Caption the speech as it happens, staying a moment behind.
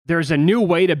There's a new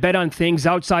way to bet on things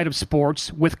outside of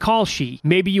sports with Kalshi.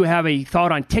 Maybe you have a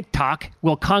thought on TikTok.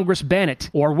 Will Congress ban it?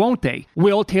 Or won't they?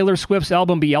 Will Taylor Swift's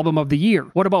album be Album of the Year?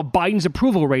 What about Biden's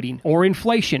approval rating? Or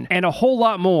inflation? And a whole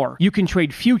lot more. You can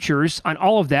trade futures on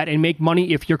all of that and make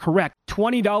money if you're correct.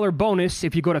 $20 bonus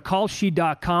if you go to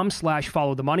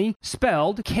kalshi.com/followthemoney,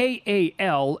 spelled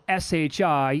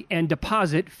KALSHI, and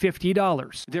deposit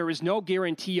 $50. There is no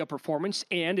guarantee of performance,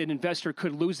 and an investor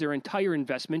could lose their entire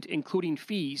investment, including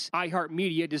fees.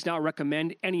 iHeartMedia does not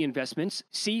recommend any investments.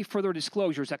 See further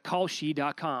disclosures at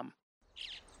kalshi.com.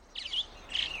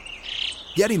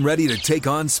 Getting ready to take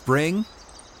on spring?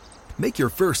 Make your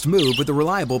first move with the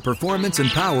reliable performance and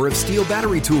power of Steel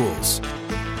battery tools.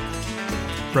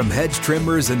 From hedge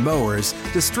trimmers and mowers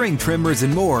to string trimmers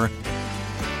and more,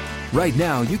 right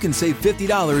now you can save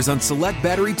 $50 on select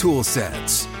battery tool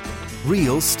sets.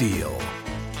 Real Steel.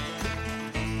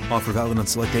 Offer valid on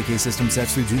select AK system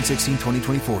sets through June 16,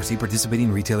 2024. See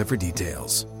participating retailer for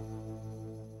details.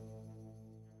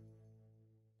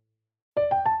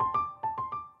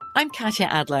 I'm Katya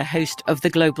Adler, host of The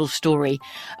Global Story.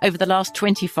 Over the last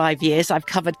 25 years, I've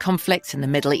covered conflicts in the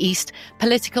Middle East,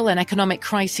 political and economic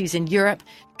crises in Europe,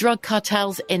 drug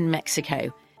cartels in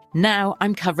Mexico. Now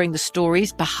I'm covering the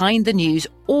stories behind the news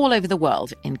all over the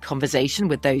world in conversation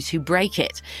with those who break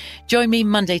it. Join me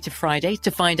Monday to Friday to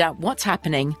find out what's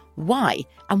happening, why,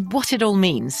 and what it all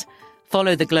means.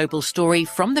 Follow The Global Story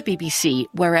from the BBC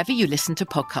wherever you listen to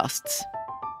podcasts.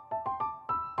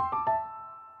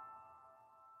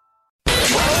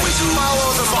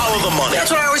 Follow the money.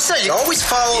 That's what I always say. You always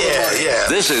follow the money. Yeah.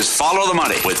 This is Follow the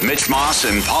Money with Mitch Moss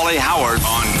and Paulie Howard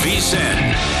on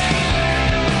VSiN.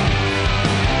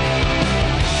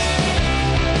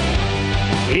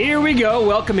 Here we go.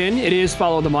 Welcome in. It is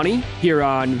Follow the Money here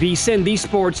on VSiN, the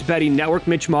Sports Betting Network.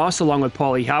 Mitch Moss along with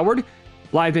Paulie Howard,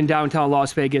 live in downtown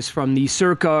Las Vegas from the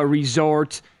Circa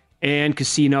Resort and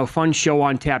Casino. Fun show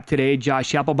on tap today.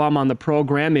 Josh Applebaum on the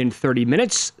program in 30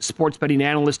 minutes. Sports betting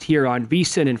analyst here on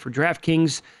VSiN and for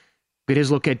DraftKings. Get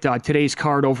his look at today's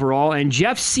card overall. And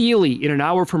Jeff Seeley in an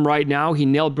hour from right now. He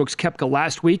nailed Brooks Koepka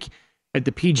last week at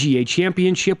the PGA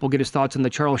Championship. We'll get his thoughts on the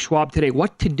Charles Schwab today.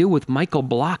 What to do with Michael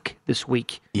Block this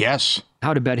week. Yes.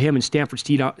 How to bet him, and Stanford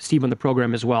Steve on the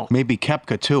program as well. Maybe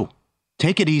Koepka too.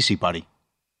 Take it easy, buddy.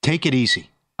 Take it easy.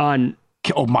 Oh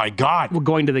my God. We're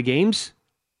going to the games?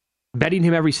 Betting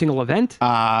him every single event?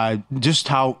 Just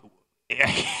how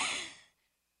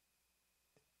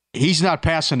he's not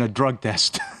passing a drug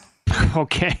test.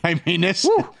 Okay. I mean, this.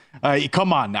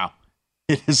 Come on now.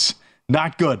 It is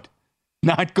not good.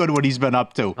 Not good what he's been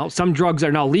up to. Well, some drugs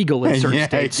are now legal in certain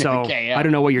states, so yeah. I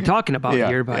don't know what you're talking about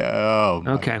here. But oh,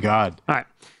 my God. All right.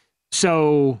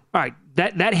 So,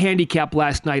 that handicap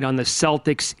last night on the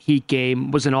Celtics Heat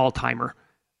game was an all-timer.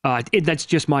 That's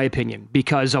just my opinion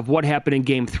because of what happened in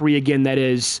Game 3. Again, that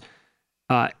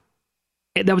was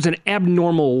an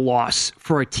abnormal loss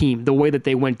for a team, the way that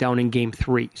they went down in Game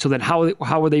 3. So then how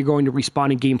are they going to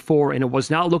respond in Game 4? And it was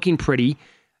not looking pretty.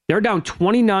 They're down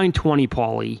 29-20,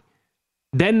 Paulie.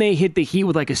 Then they hit the Heat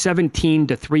with like a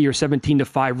 17-3 or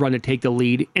 17-5 run to take the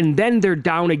lead. And then they're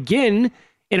down again,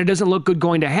 and it doesn't look good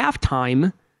going to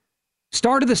halftime.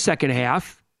 Start of the second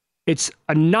half, it's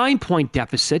a 9-point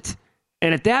deficit.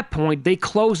 And at that point, they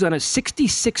closed on a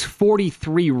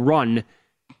 66-43 run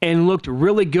and looked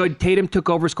really good. Tatum took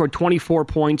over, scored 24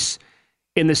 points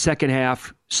in the second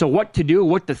half. So what to do,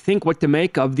 what to think, what to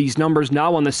make of these numbers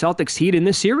now on the Celtics Heat in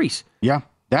this series? Yeah,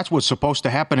 that's what's supposed to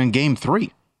happen in Game 3,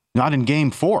 not in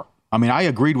Game 4. I mean, I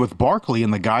agreed with Barkley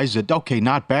and the guys that, okay,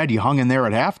 not bad. You hung in there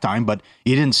at halftime, but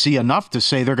you didn't see enough to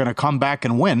say they're going to come back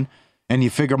and win, and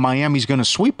you figure Miami's going to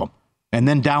sweep them. And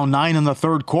then down 9 in the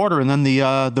third quarter, and then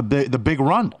the big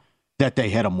run that they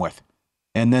hit them with,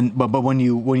 and then but when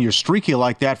you're streaky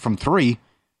like that from 3,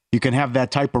 you can have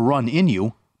that type of run in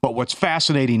you. But what's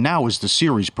fascinating now is the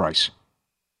series price.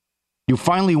 You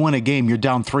finally win a game, you're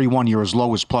down 3-1, you're as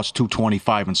low as plus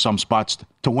 225 in some spots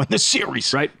to win the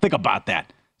series. Right? Think about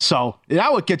that. So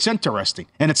now it gets interesting,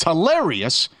 and it's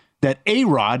hilarious that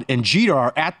A-Rod and Jeter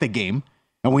are at the game,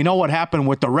 and we know what happened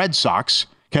with the Red Sox.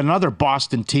 Can another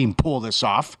Boston team pull this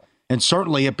off? And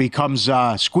certainly it becomes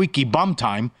squeaky bum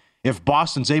time if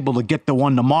Boston's able to get the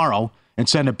one tomorrow and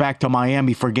send it back to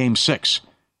Miami for Game 6.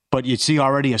 But you see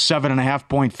already a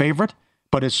 7.5-point favorite.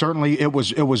 But it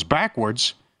was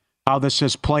backwards how this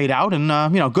has played out,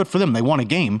 and good for them. They won a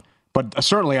game, but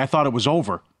certainly I thought it was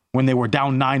over when they were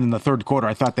down 9 in the third quarter.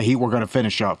 I thought the Heat were going to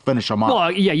finish them off.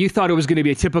 Well, yeah, you thought it was going to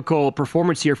be a typical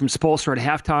performance here from Spoelstra at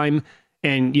halftime,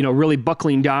 and really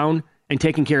buckling down and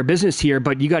taking care of business here,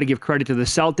 but you got to give credit to the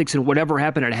Celtics and whatever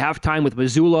happened at halftime with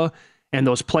Mazzulla and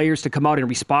those players to come out and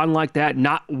respond like that,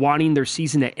 not wanting their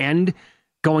season to end,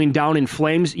 going down in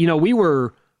flames. We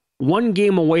were one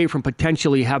game away from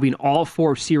potentially having all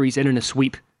 4 series end in a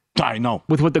sweep. I know.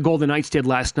 With what the Golden Knights did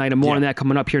last night, and more on that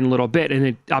coming up here in a little bit. And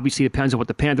it obviously depends on what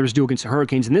the Panthers do against the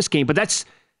Hurricanes in this game, but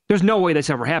there's no way that's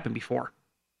ever happened before.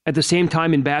 At the same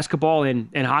time in basketball and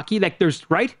hockey,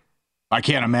 right? I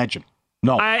can't imagine.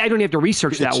 No. I don't have to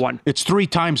research that one. It's 3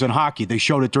 times in hockey. They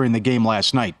showed it during the game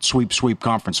last night. Sweep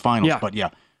conference finals. Yeah.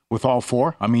 But with all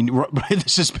 4, I mean,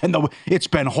 it's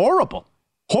been horrible.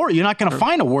 You're not going to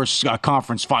find a worse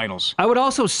conference finals. I would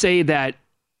also say that,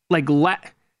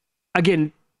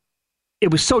 again,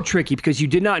 it was so tricky because you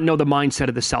did not know the mindset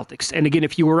of the Celtics. And again,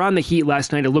 if you were on the Heat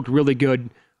last night, it looked really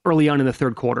good early on in the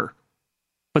third quarter.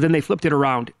 But then they flipped it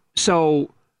around. So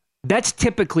that's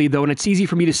typically, though, and it's easy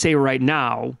for me to say right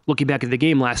now, looking back at the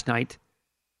game last night,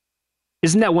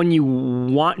 isn't that when you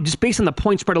want, just based on the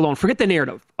point spread alone, forget the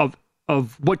narrative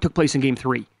of what took place in Game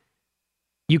 3.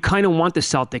 You kind of want the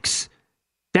Celtics.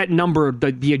 That number,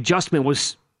 the adjustment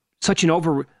was such an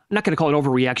I'm not going to call it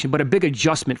overreaction, but a big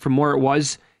adjustment from where it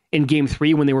was in Game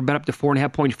 3 when they were bet up to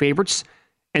 4.5-point favorites.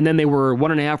 And then they were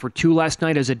 1.5 or 2 last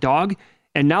night as a dog.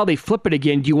 And now they flip it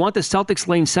again. Do you want the Celtics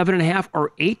laying 7.5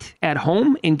 or 8 at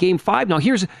home in Game 5? Now,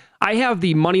 I have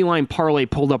the money line parlay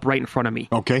pulled up right in front of me.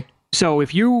 Okay. So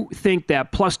if you think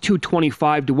that plus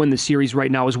 225 to win the series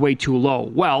right now is way too low,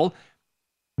 well,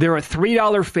 they're a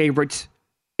 $3 favorite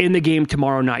in the game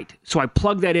tomorrow night. So I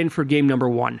plug that in for game number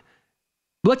 1.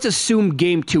 Let's assume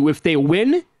game 2. If they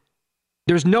win,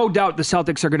 there's no doubt the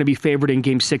Celtics are going to be favored in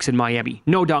Game 6 in Miami.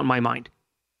 No doubt in my mind.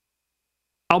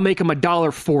 I'll make them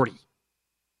 $1.40.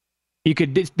 You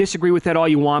could disagree with that all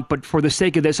you want, but for the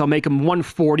sake of this, I'll make them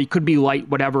 $1.40. Could be light,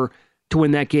 whatever, to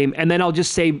win that game. And then I'll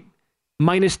just say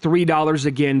minus $3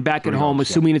 again back at home,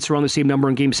 assuming it's around the same number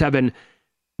in Game 7.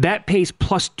 That pays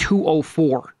plus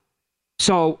 204.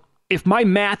 So if my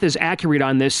math is accurate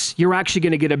on this, you're actually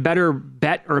going to get a better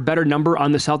bet or a better number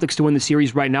on the Celtics to win the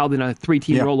series right now than a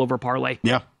 3-team rollover parlay.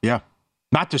 Yeah.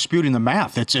 Not disputing the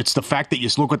math. It's the fact that you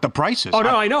look at the prices. Oh,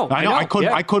 no, I know.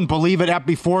 I couldn't believe it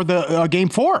before the Game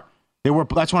 4.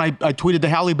 That's when I tweeted the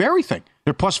Halle Berry thing.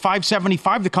 They're plus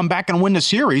 575 to come back and win the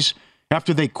series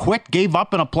after they gave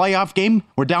up in a playoff game.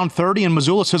 We're down 30, and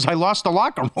Mazzulla says, I lost the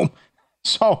locker room.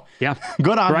 So,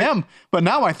 good on them. But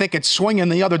now I think it's swinging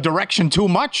the other direction too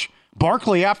much.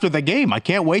 Barkley after the game. I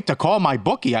can't wait to call my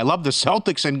bookie. I love the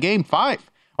Celtics in Game 5.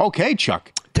 Okay,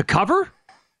 Chuck. To cover?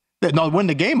 No, win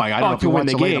the game. I don't know if you want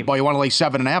to lay the ball. You want to lay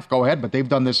 7.5, go ahead. But they've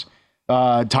done this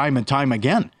time and time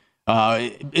again.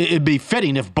 It'd be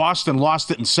fitting if Boston lost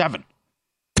it in 7.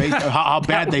 How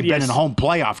bad they've been in home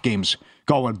playoff games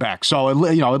going back. So,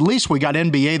 at least we got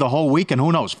NBA the whole week, and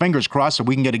who knows? Fingers crossed that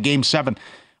we can get a Game 7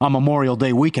 on Memorial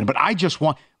Day weekend. But I just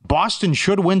want Boston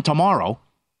should win tomorrow,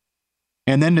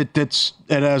 and then it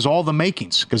has all the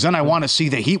makings, because then I want to see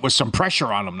the Heat with some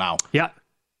pressure on them now. Yeah.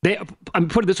 I'm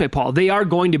put it this way, Paul. They are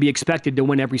going to be expected to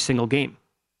win every single game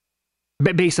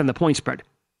based on the point spread.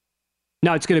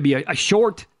 Now, it's going to be a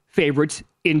short favorite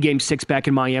in Game 6 back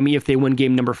in Miami if they win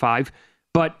game number 5,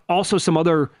 but also some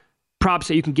other props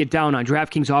that you can get down on.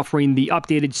 DraftKings offering the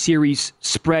updated series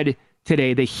spread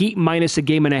today. The Heat minus a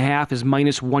game and a half is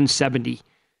minus 170.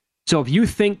 So if you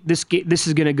think this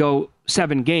is going to go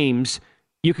 7 games,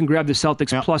 you can grab the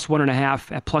Celtics plus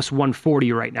 1.5 at plus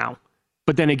 140 right now.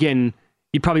 But then again,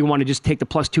 you probably want to just take the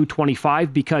plus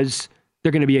 225 because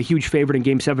they're going to be a huge favorite in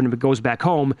Game 7 if it goes back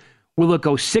home. Will it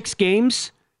go 6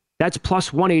 games? That's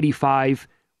plus 185.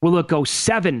 Will it go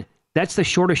 7? That's the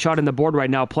shortest shot on the board right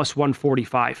now, plus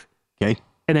 145. Okay.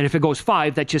 And then if it goes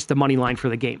 5, that's just the money line for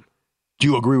the game. Do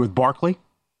you agree with Barkley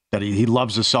that he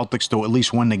loves the Celtics to at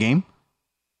least win the game?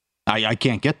 I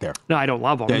can't get there. No, I don't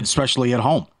love them. Especially at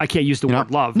home. I can't use the word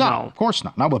love. No, of course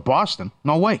not. Not with Boston.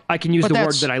 No way. I can use the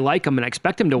word that I like them and I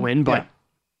expect them to win, but... Yeah.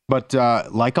 But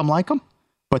like them?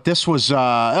 But this was, it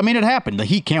happened. The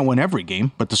Heat can't win every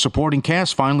game, but the supporting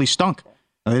cast finally stunk.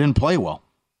 They didn't play well.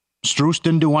 Strus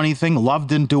didn't do anything. Love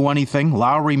didn't do anything.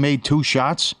 Lowry made 2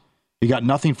 shots. You got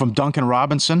nothing from Duncan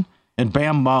Robinson. And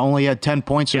Bam only had 10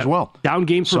 points as well. Down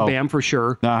game for Bam, for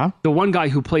sure. Uh-huh. The one guy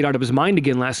who played out of his mind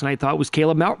again last night, I thought, was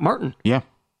Caleb Martin. Yeah.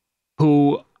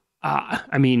 Who,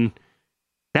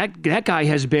 that guy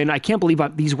has been, I can't believe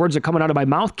these words are coming out of my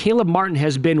mouth. Caleb Martin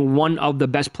has been one of the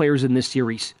best players in this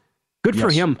series. Good for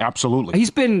him. Absolutely.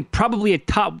 He's been probably a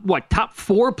top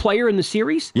 4 player in the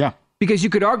series? Yeah. Because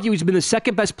you could argue he's been the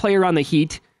second best player on the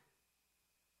Heat.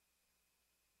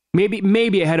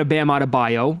 Maybe ahead of Bam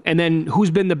Adebayo. And then who's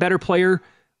been the better player?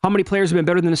 How many players have been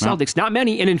better than the Celtics? Not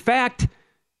many. And in fact,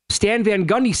 Stan Van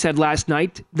Gundy said last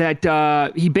night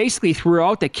that he basically threw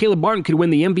out that Caleb Martin could win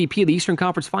the MVP of the Eastern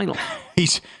Conference Final.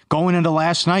 He's going into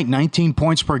last night, 19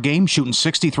 points per game, shooting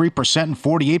 63% and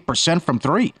 48% from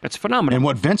three. That's phenomenal. And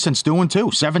what Vincent's doing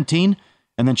too, 17,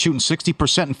 and then shooting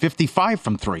 60% and 55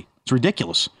 from three. It's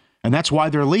ridiculous. And that's why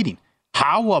they're leading.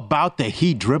 How about the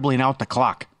Heat dribbling out the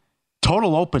clock?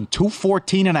 Total open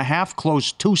 214.5,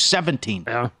 closed 217.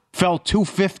 Yeah. Fell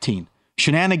 215.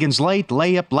 Shenanigans late,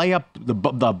 layup.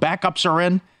 The backups are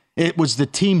in. It was the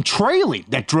team trailing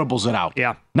that dribbles it out.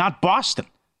 Yeah. Not Boston.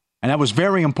 And that was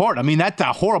very important. I mean, that's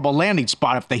a horrible landing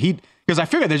spot if the Heat, because I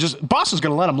figure Boston's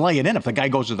going to let them lay it in if the guy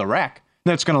goes to the rack.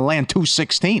 Then it's going to land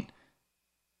 216.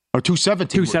 Or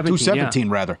 217. 217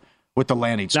 rather, with the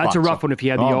landing spot. That's a rough one if you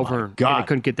had the over and they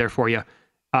couldn't get there for you.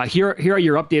 Here are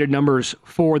your updated numbers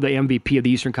for the MVP of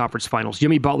the Eastern Conference Finals.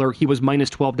 Jimmy Butler, he was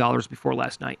minus $12 before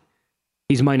last night.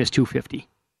 He's minus 250.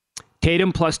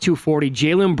 Tatum plus 240.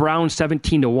 Jaylen Brown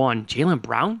 17-1. Jaylen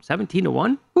Brown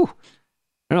 17-1? Whew.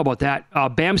 I don't know about that.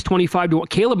 Bam's 25-1.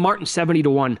 Caleb Martin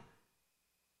 70-1.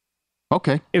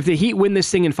 Okay. If the Heat win this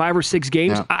thing in 5 or 6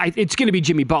 games, it's going to be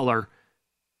Jimmy Butler.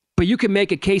 But you can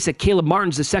make a case that Caleb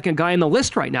Martin's the second guy on the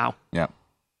list right now. Yeah.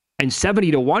 And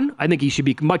 70-1, I think he should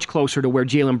be much closer to where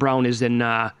Jaylen Brown is than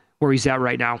where he's at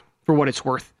right now, for what it's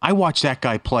worth. I watched that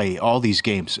guy play all these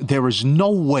games. There is no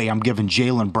way I'm giving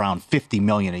Jaylen Brown $50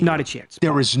 million a year. Not a chance.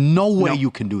 There is no way you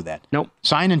can do that. Nope.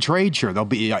 Sign and trade, sure. There'll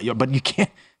be, but you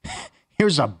can't.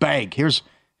 Here's a bag. Here's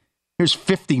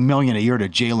 $50 million a year to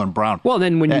Jaylen Brown. Well,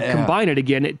 then when you combine it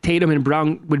again, Tatum and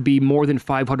Brown would be more than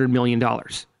 $500 million.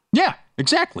 Yeah,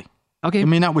 exactly. Okay. I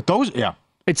mean, not with those. Yeah.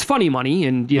 It's funny money,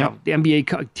 and you know the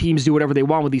NBA teams do whatever they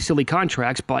want with these silly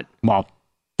contracts, but well,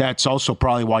 that's also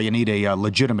probably why you need a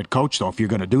legitimate coach, though, if you're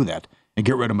going to do that, and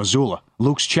get rid of Mazzulla.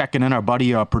 Luke's checking in. Our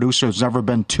buddy, producer, has never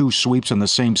been 2 sweeps in the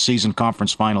same season,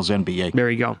 conference finals, NBA. There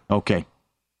you go. Okay,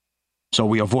 so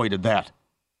we avoided that,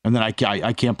 and then I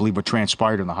can't believe what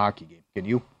transpired in the hockey game. Can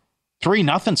you?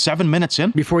 3-0, 7 minutes in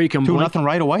before you can 2-0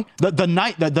 right away.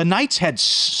 The Knights had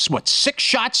 6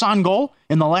 shots on goal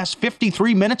in the last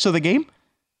 53 minutes of the game.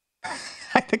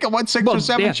 I think it won 6 or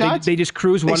 7 shots. They just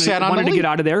cruised, wanted to get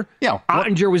out of there. Yeah.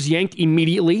 Ottinger was yanked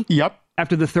immediately. Yep.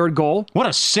 After the third goal. What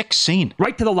a sick scene.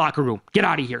 Right to the locker room. Get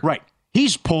out of here. Right.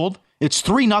 He's pulled. It's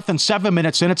 3-0, 7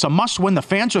 minutes in. It's a must-win. The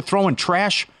fans are throwing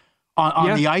trash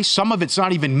on the ice. Some of it's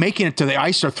not even making it to the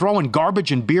ice. They're throwing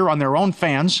garbage and beer on their own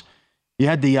fans. You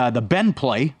had the Ben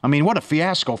play. I mean, what a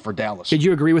fiasco for Dallas. Did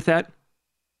you agree with that?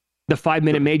 The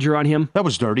 5-minute major on him? That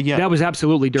was dirty, yeah. That was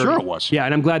absolutely dirty. Sure it was. Yeah,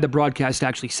 and I'm glad the broadcast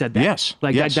actually said that. Yes.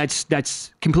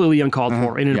 That's completely uncalled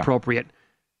for and inappropriate.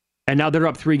 And now they're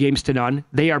up 3-0.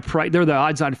 They're the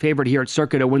odds-on favorite here at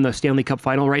Circa to win the Stanley Cup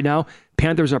final right now.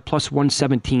 Panthers are plus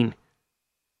 117.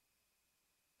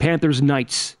 Panthers,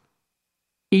 Knights.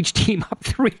 Each team up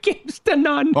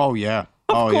 3-0. Oh, yeah.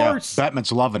 Of course. Yeah.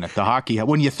 Bettman's loving it. The hockey.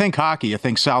 When you think hockey, you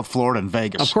think South Florida and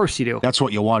Vegas. Of course you do. That's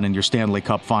what you want in your Stanley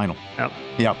Cup final. Yep.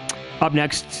 Yep. Up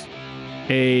next,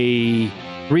 a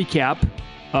recap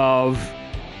of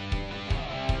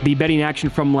the betting action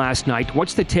from last night.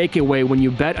 What's the takeaway when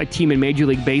you bet a team in Major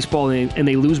League Baseball and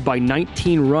they lose by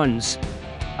 19 runs?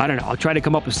 I don't know. I'll try to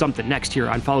come up with something next here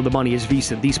on Follow the Money as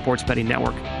VSiN, the Sports Betting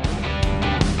Network.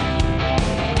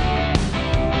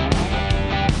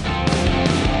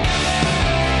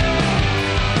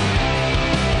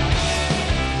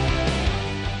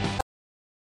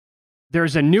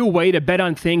 There's a new way to bet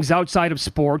on things outside of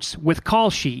sports with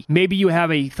Kalshi. Maybe you have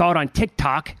a thought on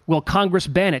TikTok. Will Congress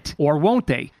ban it? Or won't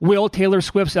they? Will Taylor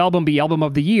Swift's album be Album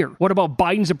of the Year? What about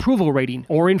Biden's approval rating?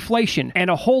 Or inflation? And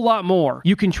a whole lot more.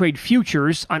 You can trade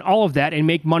futures on all of that and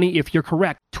make money if you're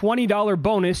correct. $20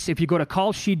 bonus if you go to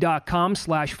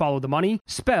kalshi.com/followthemoney,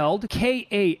 spelled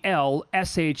KALSHI,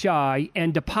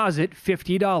 and deposit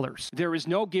 $50. There is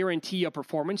no guarantee of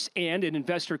performance, and an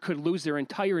investor could lose their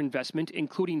entire investment,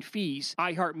 including fees.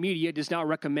 iHeartMedia does not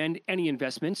recommend any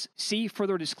investments. See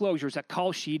further disclosures at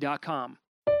kalshi.com.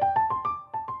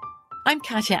 I'm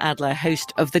Katya Adler,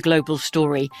 host of The Global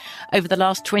Story. Over the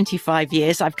last 25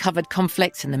 years, I've covered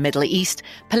conflicts in the Middle East,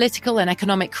 political and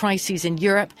economic crises in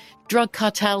Europe, drug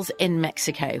cartels in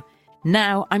Mexico.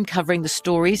 Now I'm covering the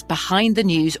stories behind the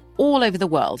news all over the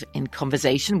world in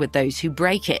conversation with those who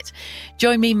break it.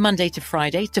 Join me Monday to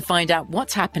Friday to find out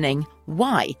what's happening,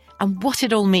 why, and what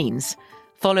it all means.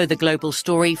 Follow The Global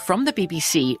Story from the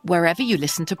BBC wherever you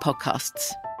listen to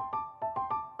podcasts.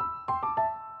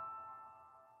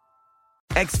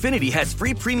 Xfinity has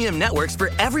free premium networks for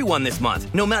everyone this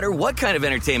month, no matter what kind of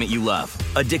entertainment you love.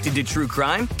 Addicted to true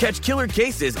crime? Catch killer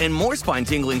cases and more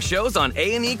spine-tingling shows on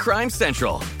A&E Crime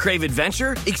Central. Crave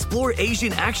adventure? Explore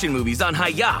Asian action movies on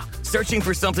Hi-YAH. Searching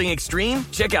for something extreme?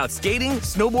 Check out skating,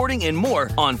 snowboarding, and more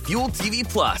on Fuel TV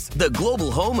Plus, the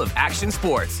global home of action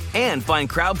sports. And find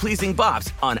crowd-pleasing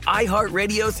bops on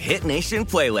iHeartRadio's Hit Nation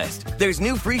playlist. There's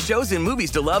new free shows and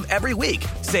movies to love every week.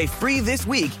 Say free this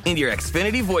week in your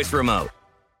Xfinity voice remote.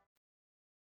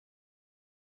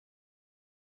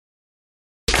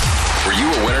 Were you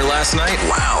a winner last night?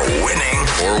 Wow, winning.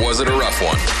 Or was it a rough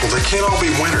one? Well, they can't all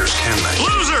be winners, can they?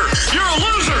 Loser! You're a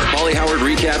loser! Paulie Howard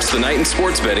recaps the night in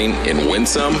sports betting in Win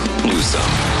Some, Lose Some.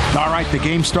 All right, the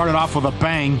game started off with a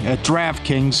bang at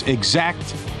DraftKings.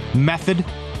 Exact method,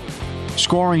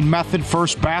 scoring method,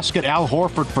 first basket, Al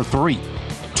Horford for 3.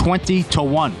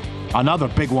 20-1. Another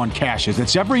big one cashes.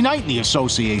 It's every night in the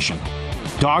association.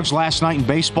 Dogs last night in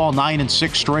baseball,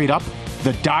 9-6 straight up.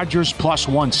 The Dodgers plus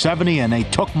 170, and they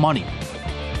took money.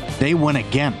 They win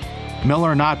again.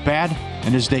 Miller not bad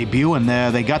in his debut, and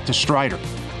they got to Strider.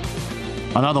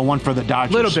 Another one for the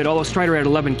Dodgers. A little bit, although Strider had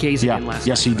 11 Ks again last night.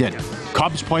 Yes, he did.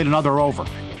 Cubs played another over.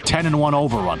 10-1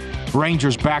 overrun.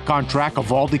 Rangers back on track.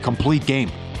 Evaldi complete game.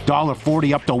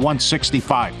 $1.40 up to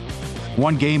 $1.65.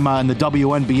 One game in the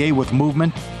WNBA with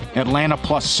movement. Atlanta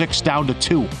plus 6 down to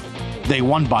 2. They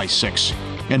won by 6.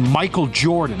 And Michael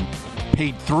Jordan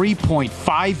paid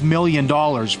 $3.5 million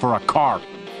for a car.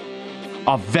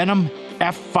 A Venom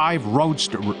F5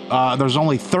 Roadster. There's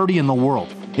only 30 in the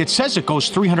world. It says it goes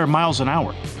 300 miles an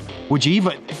hour. Would you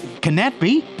even... Can that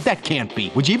be? That can't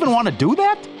be. Would you even want to do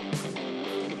that?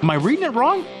 Am I reading it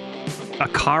wrong? A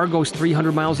car goes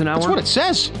 300 miles an hour? That's what it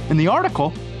says in the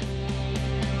article.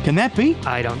 Can that be?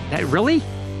 Really?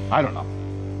 I don't know.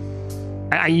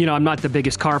 I'm not the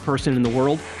biggest car person in the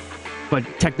world, but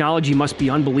technology must be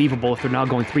unbelievable if they're now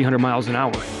going 300 miles an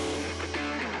hour.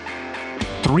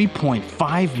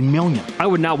 $3.5 million. I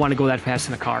would not want to go that fast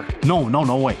in a car. No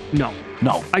way. No.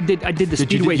 I did the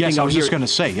speedway thing out here. Yes, I was just going to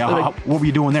say. What were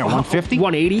you doing there? 150?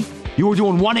 180. You were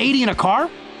doing 180 in a car?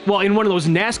 Well, in one of those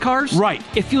NASCARs, right?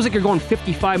 It feels like you're going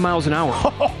 55 miles an hour.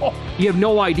 You have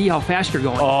no idea how fast you're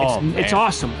going. It's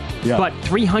awesome. Yeah. But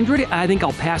 300, I think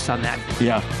I'll pass on that.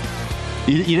 Yeah.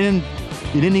 You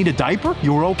didn't need a diaper?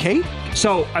 You were okay?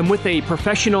 So I'm with a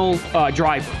professional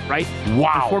driver, right?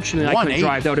 Wow. Unfortunately, I couldn't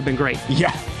drive. That would have been great.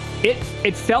 Yeah.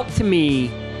 It felt to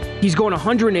me, he's going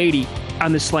 180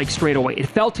 on this straightaway. It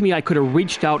felt to me I could have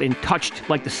reached out and touched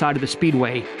the side of the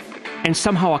speedway, and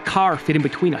somehow a car fit in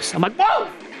between us. I'm like, whoa!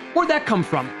 Where'd that come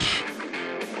from?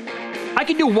 I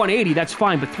can do 180, that's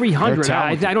fine, but 300,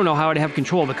 I don't know how I'd have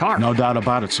control of the car. No doubt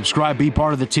about it. Subscribe, be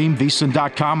part of the team,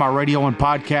 VSiN.com, our radio and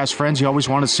podcast friends. You always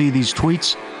want to see these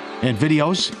tweets and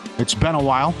videos. It's been a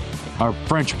while. Our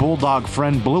French Bulldog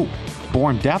friend, Blue,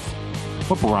 born deaf.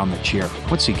 Whoop around the chair.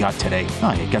 What's he got today? Oh,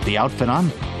 he got the outfit on.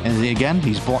 And again,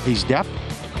 he's deaf.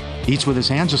 Eats with his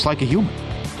hands just like a human.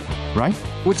 Right?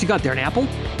 What's he got there, an apple?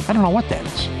 I don't know what that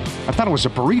is. I thought it was a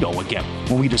burrito again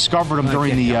when we discovered him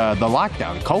during the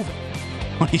lockdown, COVID.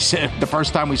 When he said the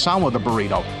first time we saw him with a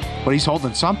burrito. But he's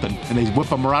holding something, and they whip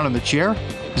him around in the chair.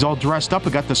 He's all dressed up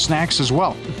and got the snacks as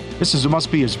well.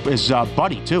 Must be his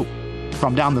buddy, too,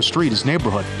 from down the street, his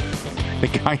neighborhood. The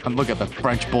guy, look at the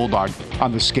French Bulldog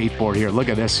on the skateboard here. Look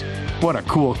at this. What a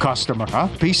cool customer, huh?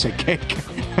 Piece of cake.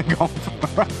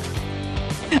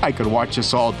 I could watch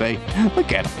this all day.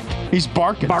 Look at him. He's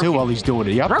barking, too, while he's doing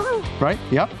it. Yep. Right?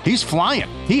 Yep. He's flying.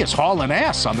 He is hauling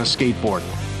ass on the skateboard.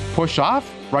 Push off,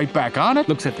 right back on it.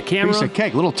 Looks at the camera. Piece of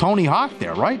cake. Little Tony Hawk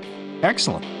there, right?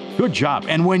 Excellent. Good job.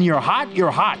 And when you're hot,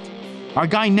 you're hot. Our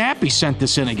guy Nappy sent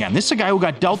this in again. This is a guy who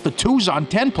got dealt the 2s on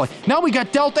 10 play. Now we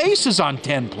got dealt aces on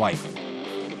 10 play.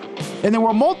 And there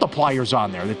were multipliers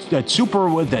on there.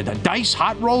 The dice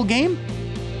hot roll game.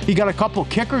 He got a couple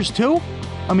kickers, too.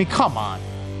 I mean, come on.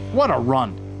 What a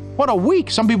run. What a week.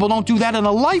 Some people don't do that in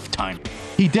a lifetime.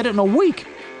 He did it in a week.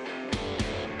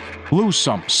 Lose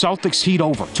some. Celtics Heat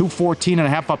over.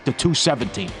 214.5 up to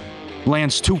 217.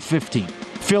 Lands 215.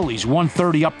 Phillies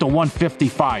 130 up to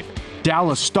 155.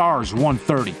 Dallas Stars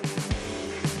 130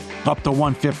 up to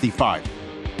 155.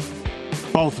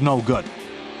 Both no good.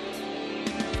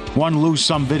 One lose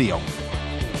some video.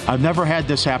 I've never had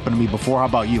this happen to me before. How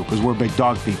about you? Because we're big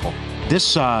dog people.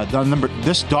 This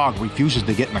dog refuses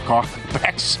to get in the car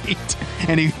back seat,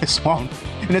 and he just won't.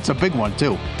 And it's a big one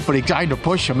too. But he's trying to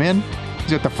push him in.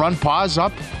 He's got the front paws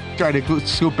up, trying to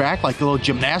scoot back like a little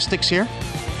gymnastics here.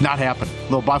 Not happening.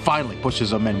 Little Bob finally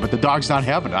pushes him in, but the dog's not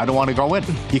having it. I don't want to go in.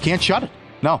 You can't shut it.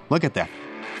 No, look at that.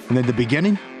 And then the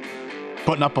beginning,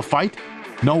 putting up a fight.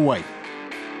 No way.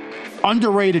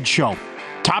 Underrated show.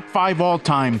 Top 5 all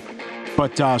time,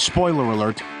 but spoiler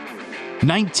alert.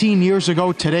 19 years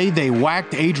ago today, they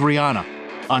whacked Adriana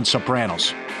on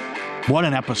Sopranos. What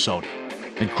an episode.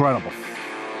 Incredible.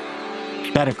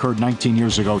 That occurred 19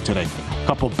 years ago today.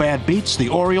 Couple bad beats. The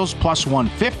Orioles plus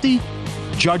 150.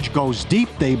 Judge goes deep.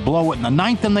 They blow it in the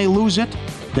ninth and they lose it.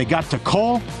 They got to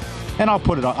Cole. And I'll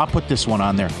put this one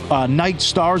on there. Night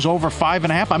Stars over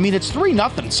 5.5. I mean, it's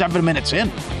 3-0, 7 minutes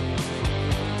in.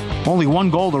 Only one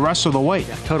goal the rest of the way.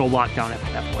 Yeah, total lockdown at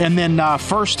that point. And then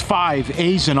first 5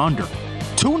 A's and under.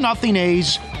 2-0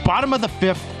 A's, bottom of the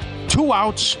 5th, 2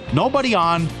 outs, nobody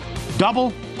on,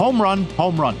 double, home run,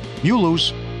 You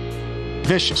lose.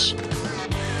 Vicious.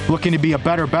 Looking to be a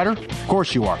better? Of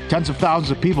course you are. Tens of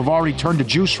thousands of people have already turned to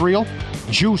Juice Reel.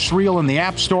 Juice Reel in the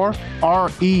App Store,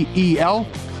 REEL.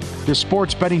 The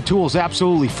sports betting tool is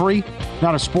absolutely free.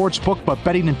 Not a sports book, but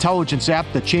betting intelligence app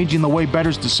that's changing the way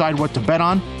bettors decide what to bet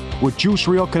on. With Juice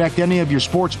Reel, connect any of your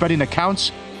sports betting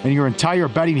accounts, and your entire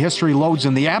betting history loads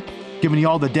in the app, giving you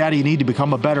all the data you need to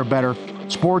become a better.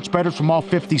 Sports bettors from all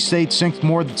 50 states synced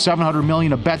more than 700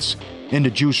 million of bets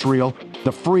into Juice Reel.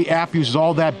 The free app uses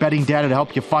all that betting data to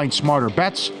help you find smarter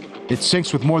bets. It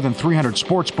syncs with more than 300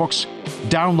 sports books.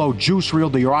 Download Juice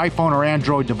Reel to your iPhone or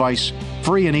Android device.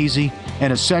 Free and easy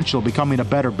and essential becoming a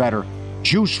better.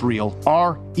 Juice Reel,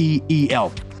 REEL.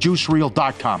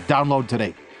 JuiceReel.com. Download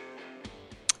today.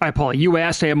 All right, Paulie, you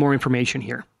asked. I have more information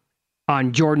here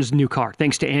on Jordan's new car.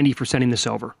 Thanks to Andy for sending this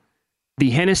over. The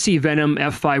Hennessy Venom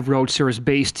F5 Roadster is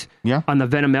based on the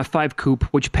Venom F5 Coupe,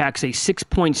 which packs a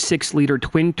 6.6-liter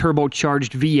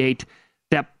twin-turbocharged V8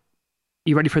 that,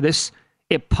 you ready for this?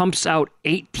 It pumps out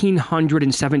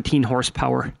 1,817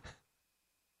 horsepower.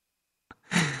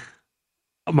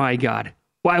 Oh my God.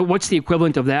 What's the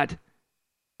equivalent of that?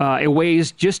 It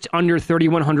weighs just under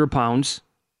 3,100 pounds.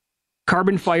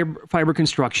 Carbon fiber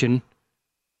construction,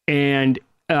 and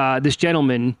this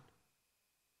gentleman,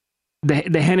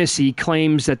 the Hennessy,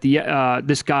 claims that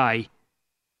this guy,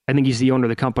 I think he's the owner of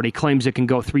the company, claims it can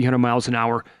go 300 miles an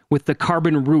hour with the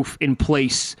carbon roof in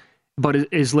place, but it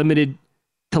is limited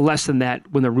to less than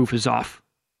that when the roof is off.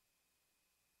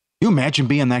 You imagine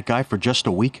being that guy for just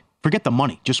a week? Forget the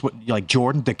money. Just like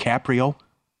Jordan, DiCaprio,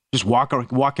 just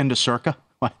walk into Circa.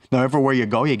 Now, everywhere you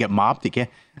go, you get mobbed. You can't.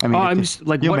 I mean, I'm just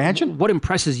like, imagine what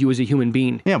impresses you as a human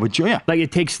being? Yeah, but like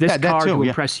it takes this car to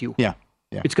impress you. Yeah.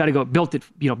 It's got to go build it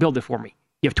for me.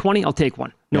 You have 20, I'll take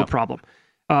one, no problem.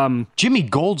 Jimmy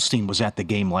Goldstein was at the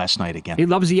game last night again. He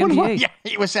loves the NBA. Yeah,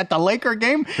 he was at the Laker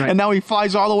game, right. And now he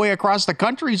flies all the way across the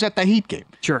country. He's at the Heat game.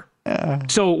 Sure.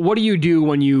 So what do you do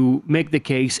when you make the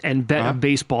case and bet a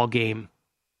baseball game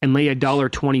and lay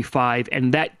 $1.25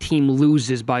 and that team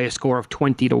loses by a score of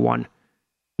 20-1?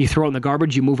 You throw it in the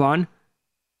garbage, you move on?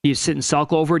 You sit and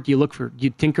sulk over it? You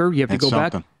tinker? You have to go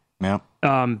back?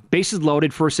 Yeah. Bases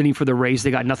loaded, first inning for the Rays. They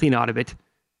got nothing out of it.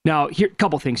 Now, here, a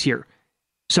couple things here.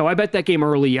 So I bet that game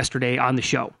early yesterday on the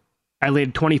show. I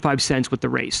laid 25 cents with the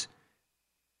Rays.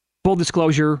 Full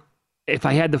disclosure, if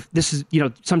I had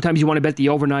sometimes you want to bet the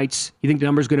overnights. You think the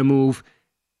number's going to move.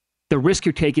 The risk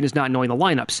you're taking is not knowing the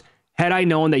lineups. Had I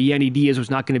known that Yandy Diaz was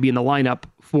not going to be in the lineup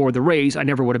for the Rays, I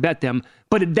never would have bet them.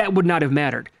 But that would not have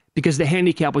mattered because the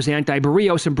handicap was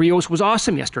anti-Barrios, and Barrios was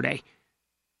awesome yesterday.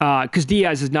 Because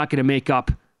Diaz is not going to make up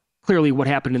clearly what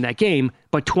happened in that game.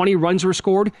 But 20 runs were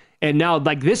scored, and now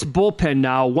like this bullpen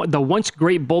now, the once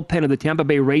great bullpen of the Tampa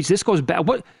Bay Rays, this goes back.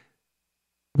 What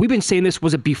we've been saying this,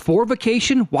 was it before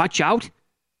vacation? Watch out.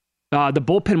 The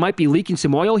bullpen might be leaking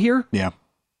some oil here. Yeah.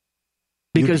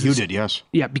 Because you did, yes.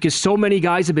 Yeah, because so many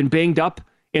guys have been banged up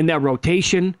in that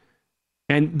rotation,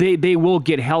 and they will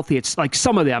get healthy. It's like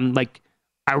some of them, like,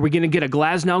 are we going to get a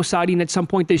Glasnow sighting at some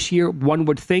point this year? One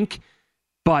would think.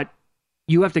 But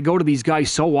you have to go to these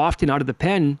guys so often out of the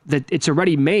pen that it's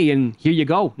already May, and here you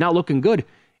go. Not looking good.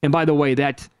 And by the way,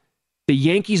 that the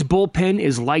Yankees bullpen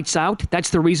is lights out. That's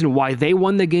the reason why they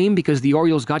won the game, because the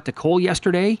Orioles got to Cole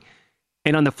yesterday.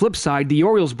 And on the flip side, the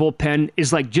Orioles bullpen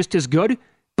is like just as good.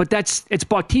 But it's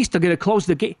Bautista going to close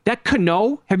the game. That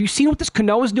Cano, have you seen what this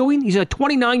Cano is doing? He's a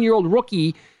 29-year-old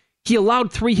rookie. He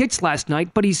allowed 3 hits last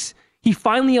night, but he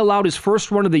finally allowed his first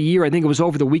run of the year. I think it was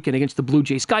over the weekend against the Blue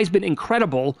Jays. Guy's been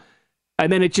incredible.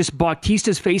 And then it's just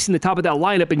Bautista's facing the top of that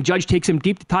lineup, and Judge takes him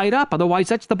deep to tie it up. Otherwise,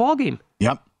 that's the ball game.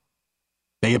 Yep.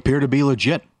 They appear to be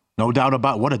legit. No doubt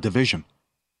about what a division.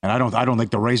 And I don't think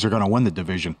the Rays are going to win the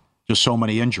division. Just so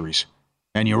many injuries.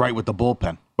 And you're right with the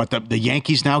bullpen. But the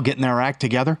Yankees now getting their act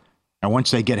together, and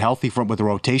once they get healthy with a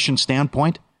rotation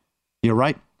standpoint, you're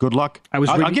right. Good luck.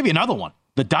 I'll give you another one.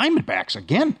 The Diamondbacks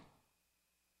again.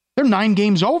 They're 9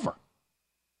 games over,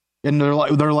 and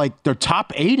they're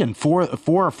top 8 in 4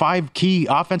 or 5 key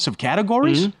offensive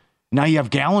categories. Mm-hmm. Now you have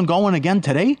Gallen going again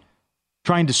today,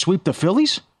 trying to sweep the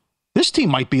Phillies. This team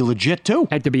might be legit too.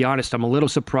 I have to be honest. I'm a little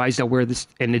surprised at where this,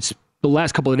 and it's the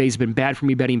last couple of days have been bad for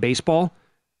me betting baseball.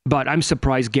 but I'm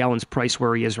surprised Gallen's price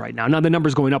where he is right now. Now, the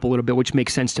number's going up a little bit, which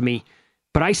makes sense to me.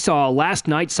 But I saw last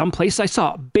night, someplace I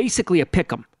saw basically a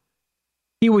pick'em.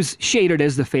 He was shaded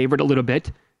as the favorite a little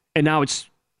bit, and now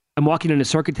I'm walking in a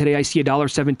circuit today, I see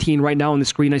 $1.17 right now on the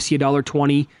screen, I see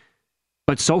 $1.20.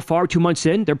 But so far, 2 months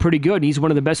in, they're pretty good. He's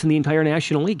one of the best in the entire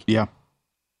National League. Yeah.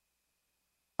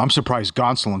 I'm surprised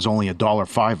Gonsolin's only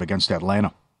 $1.05 against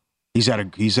Atlanta. He's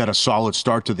had a solid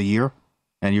start to the year,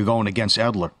 and you're going against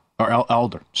Elder.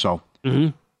 So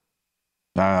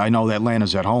I know that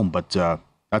Atlanta's at home, but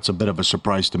that's a bit of a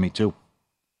surprise to me too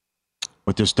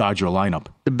with this Dodger lineup.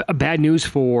 Bad news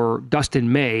for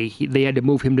Dustin May. They had to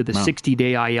move him to the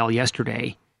 60-day IL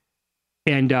yesterday.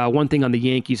 And one thing on the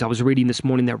Yankees, I was reading this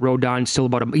morning that Rodon's still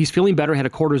he's feeling better, had a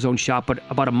cortisone shot, but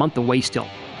about a month away still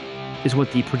is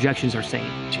what the projections are saying.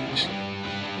 Jeez.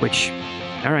 Which,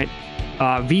 all right.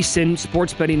 VSiN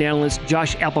sports betting analyst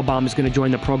Josh Applebaum is going to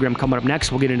join the program coming up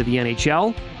next. We'll get into the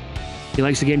NHL. He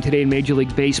likes the game today in Major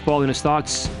League Baseball and his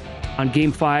thoughts on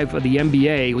Game 5 of the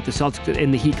NBA with the Celtics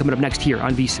and the Heat coming up next here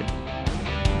on VSiN.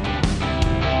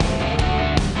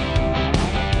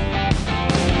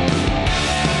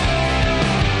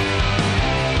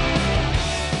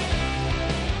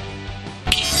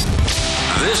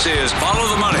 This is Follow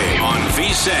the Money on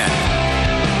VSiN.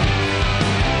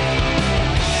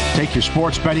 Take your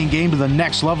sports betting game to the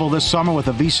next level this summer with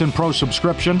a VSiN Pro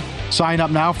subscription. Sign up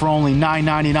now for only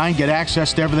 $9.99. Get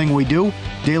access to everything we do.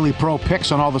 Daily pro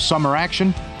picks on all the summer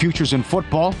action, futures in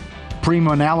football,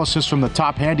 premium analysis from the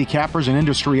top handicappers and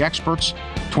industry experts,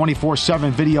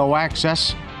 24/7 video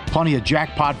access, plenty of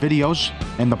jackpot videos,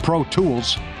 and the pro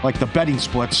tools like the betting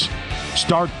splits.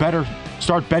 Start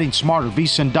betting smarter.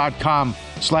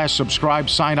 VSiN.com/subscribe.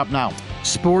 Sign up now.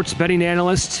 Sports betting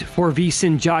analyst for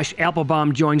VSiN, Josh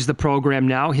Applebaum, joins the program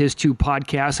now. His 2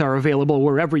 podcasts are available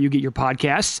wherever you get your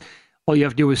podcasts. All you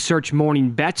have to do is search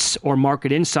Morning Bets or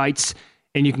Market Insights,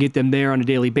 and you can get them there on a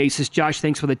daily basis. Josh,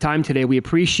 thanks for the time today. We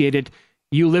appreciate it.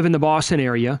 You live in the Boston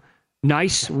area.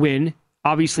 Nice win.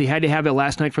 Obviously had to have it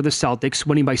last night for the Celtics,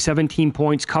 winning by 17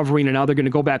 points, covering, and now they're going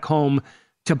to go back home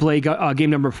to play game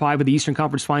number 5 of the Eastern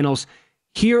Conference Finals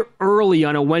here early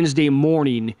on a Wednesday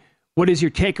morning. What is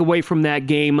your takeaway from that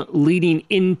game leading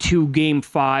into Game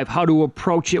 5? How to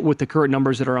approach it with the current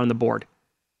numbers that are on the board?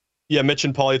 Yeah, Mitch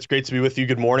and Paulie, it's great to be with you.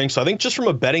 Good morning. So I think just from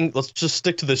a betting, let's just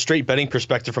stick to the straight betting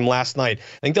perspective from last night.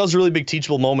 I think that was a really big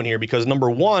teachable moment here because number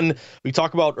one, we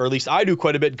talk about, or at least I do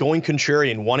quite a bit, going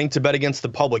contrarian, wanting to bet against the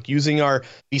public, using our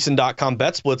VSiN.com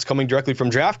bet splits coming directly from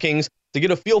DraftKings to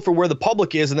get a feel for where the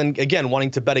public is, and then again,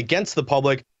 wanting to bet against the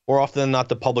public. More often than not,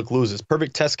 the public loses.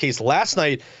 Perfect test case last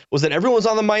night was that everyone was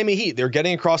on the Miami Heat. They're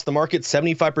getting across the market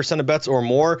 75% of bets or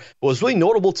more. What was really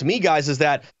notable to me, guys, is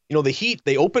that, the Heat,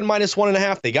 they opened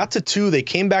 -1.5. They got to 2. They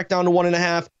came back down to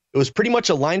 1.5. It was pretty much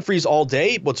a line freeze all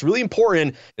day. What's really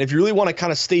important, and if you really want to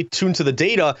kind of stay tuned to the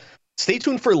data, stay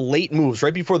tuned for late moves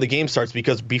right before the game starts,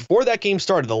 because before that game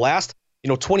started, the last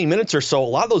 20 minutes or so, a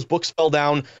lot of those books fell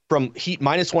down from Heat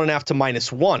 -1.5 to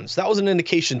 -1. So that was an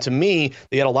indication to me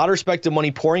they had a lot of respective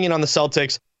money pouring in on the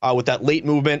Celtics with that late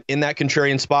movement in that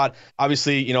contrarian spot.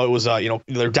 Obviously, it was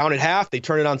they're down at half. They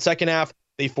turned it on second half.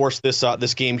 They forced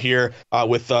this game here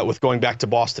with going back to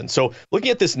Boston. So looking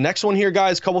at this next one here,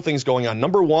 guys, a couple things going on.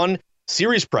 Number one,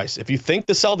 series price. If you think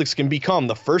the Celtics can become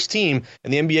the first team in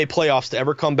the NBA playoffs to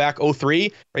ever come back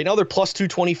 0-3, right now they're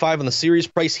 +225 on the series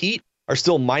price. Heat are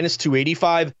still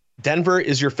 -285. Denver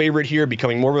is your favorite here,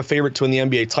 becoming more of a favorite to win the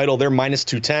NBA title. They're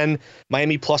 -210.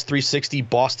 Miami +360.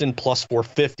 Boston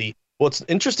 +450. What's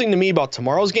interesting to me about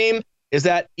tomorrow's game is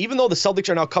that even though the Celtics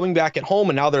are now coming back at home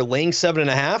and now they're laying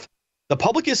 7.5, the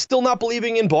public is still not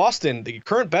believing in Boston. The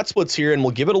current bet splits here, and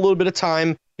we'll give it a little bit of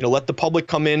time, let the public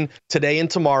come in today and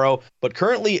tomorrow. But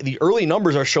currently, the early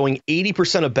numbers are showing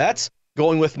 80% of bets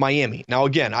going with Miami. Now,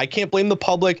 again, I can't blame the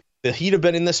public. The Heat have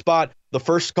been in this spot the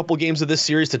first couple games of this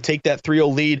series to take that 3-0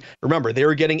 lead. Remember, they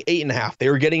were getting 8.5. They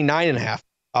were getting 9.5.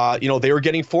 They were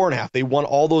getting 4.5. They won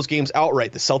all those games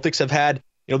outright. The Celtics have had,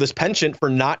 this penchant for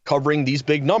not covering these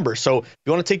big numbers. So if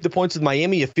you want to take the points with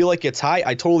Miami, you feel like it's high.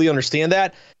 I totally understand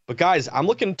that. But guys, I'm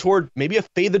looking toward maybe a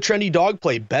fade the trendy dog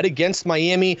play, bet against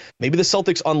Miami. Maybe the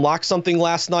Celtics unlocked something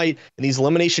last night, and these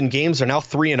elimination games are now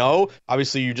 3-0.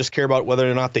 Obviously, you just care about whether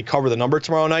or not they cover the number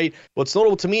tomorrow night. What's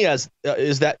notable to me is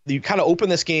that you kind of open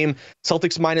this game,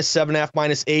 Celtics -7.5,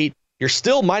 -8. You're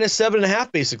still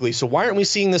 -7.5, basically. So why aren't we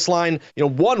seeing this line?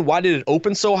 One, why did it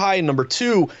open so high? And number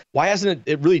two, why hasn't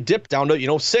it really dipped down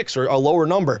to, 6 or a lower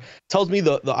number? Tells me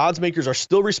the odds makers are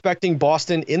still respecting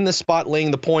Boston in this spot,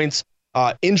 laying the points.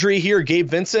 Injury here, Gabe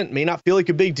Vincent may not feel like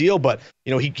a big deal, but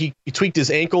he tweaked his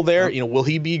ankle there. Will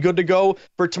he be good to go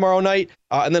for tomorrow night?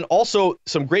 And then also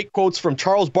some great quotes from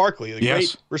Charles Barkley, the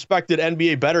great respected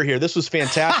NBA bettor here. This was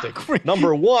fantastic.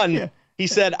 Number one, he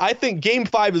said, "I think Game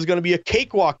 5 is going to be a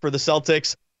cakewalk for the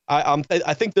Celtics.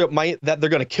 I think that they're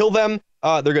going to kill them.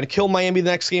 They're going to kill Miami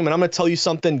the next game. And I'm going to tell you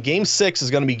something. Game 6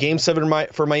 is going to be Game 7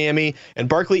 for Miami." And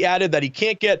Barkley added that he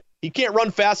can't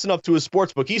run fast enough to his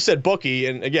sports book. He said bookie,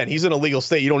 and again, he's in a legal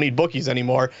state. You don't need bookies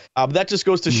anymore. But that just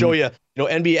goes to show you,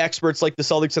 NBA experts like the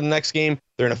Celtics in the next game,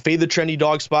 they're going to fade the trendy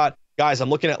dog spot. Guys, I'm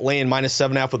looking at laying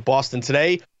 -7.5 with Boston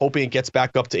today, hoping it gets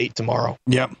back up to 8 tomorrow.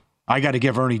 Yep. I got to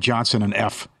give Ernie Johnson an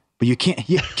F. But you can't.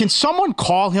 Can someone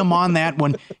call him on that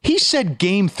when he said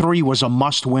Game 3 was a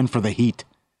must-win for the Heat?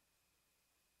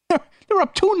 They're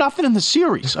up 2-0 in the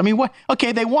series. I mean, what?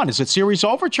 Okay, they won. Is it series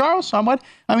over, Charles? On what?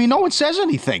 I mean, no one says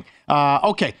anything.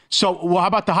 Okay, so how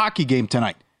about the hockey game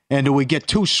tonight? And do we get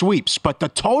 2 sweeps? But the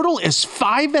total is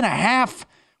 5.5.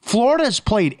 Florida has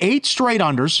played 8 straight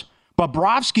unders.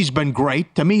 Bobrovsky's been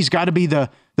great. To me, he's got to be the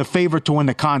favorite to win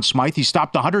the Conn Smythe. He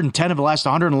stopped 110 of the last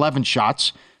 111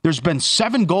 shots. There's been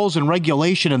 7 goals in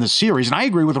regulation in the series, and I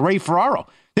agree with Ray Ferraro.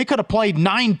 They could have played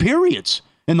 9 periods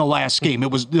in the last game.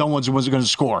 It was no one was going to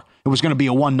score. It was going to be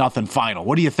a 1-0 final.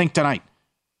 What do you think tonight?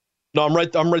 No, I'm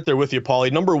right there with you,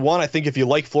 Paulie. Number one, I think if you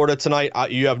like Florida tonight,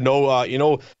 you have no,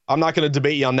 I'm not going to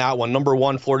debate you on that one. Number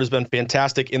one, Florida's been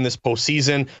fantastic in this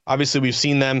postseason. Obviously, we've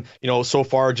seen them, so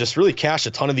far just really cash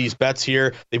a ton of these bets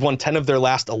here. They've won 10 of their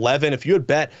last 11. If you had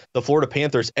bet the Florida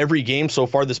Panthers every game so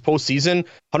far this postseason,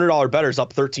 $100 bettors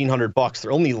up $1,300.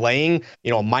 They're only laying,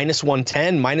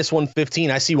 -110,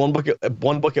 -115. I see one book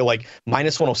at like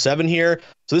 -107 here.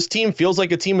 So this team feels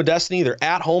like a team of destiny. They're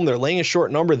at home. They're laying a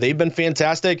short number. They've been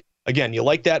fantastic. Again, you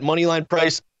like that money line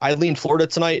price. I lean Florida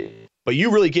tonight, but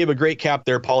you really gave a great cap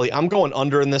there, Paulie. I'm going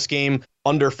under in this game,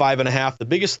 under 5.5. The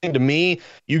biggest thing to me,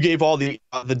 you gave all the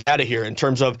data here in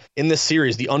terms of in this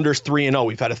series, the unders 3-0.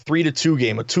 We've had a 3-2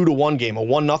 game, a 2-1 game, a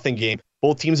 1-0 game.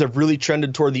 Both teams have really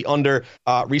trended toward the under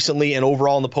recently and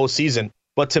overall in the postseason.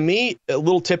 But to me, a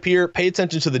little tip here, pay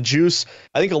attention to the juice.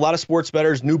 I think a lot of sports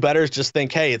bettors, new bettors, just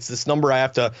think, hey, it's this number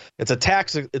it's a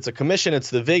tax, it's a commission,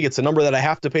 it's the VIG, it's a number that I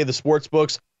have to pay the sports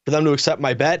books for them to accept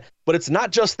my bet. But it's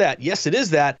not just that. Yes, it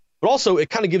is that, but also it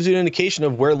kind of gives you an indication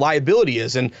of where liability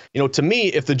is. And, to me,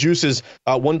 if the juice is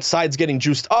one side's getting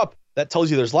juiced up, that tells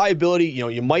you there's liability.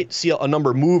 You might see a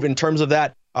number move in terms of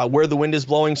that, where the wind is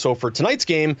blowing. So for tonight's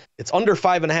game, it's under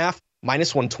 5.5,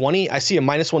 -120. I see a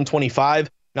 -125.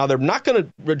 Now, they're not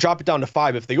going to drop it down to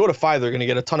 5. If they go to 5, they're going to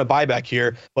get a ton of buyback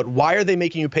here. But why are they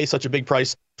making you pay such a big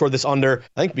price toward this under?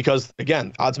 I think because,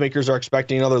 again, odds makers are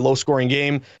expecting another low-scoring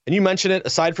game. And you mentioned it,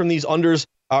 aside from these unders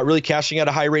really cashing at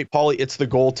a high rate, Paulie, it's the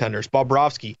goaltenders.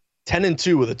 Bobrovsky,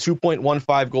 10-2 with a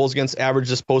 2.15 goals against average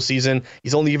this postseason.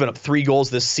 He's only given up 3 goals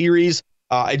this series.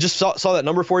 I just saw that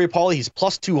number for you, Paulie. He's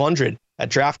plus 200 at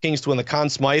DraftKings to win the Conn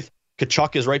Smythe.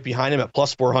 Kachuk is right behind him at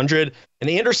plus 400. And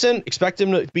Anderson, expect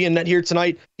him to be in net here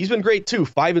tonight. He's been great too,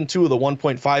 5-2 with a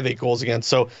 1.58 goals against.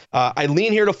 So I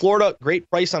lean here to Florida. Great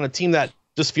price on a team that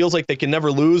just feels like they can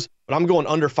never lose. But I'm going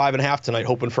under 5.5 tonight,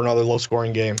 hoping for another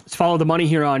low-scoring game. Let's follow the money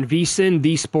here on VSiN,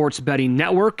 the Sports Betting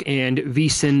Network, and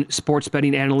VSiN sports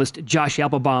betting analyst Josh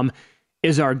Applebaum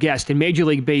is our guest. In Major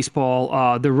League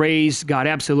Baseball, the Rays got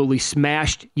absolutely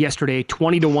smashed yesterday.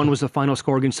 20-1 was the final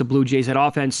score against the Blue Jays. That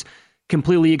offense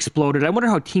completely exploded. I wonder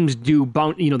how teams do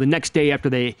the next day after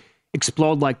they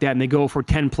explode like that and they go for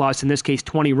 10 plus, in this case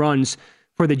 20 runs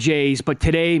for the Jays. But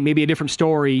today, maybe a different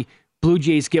story. Blue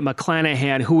Jays get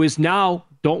McClanahan, who is now,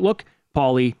 don't look,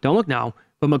 Paulie, don't look now,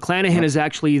 but McClanahan is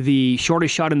actually the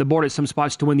shortest shot on the board at some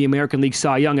spots to win the American League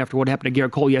Cy Young after what happened to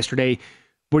Garrett Cole yesterday.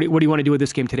 What do you want to do with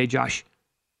this game today, Josh?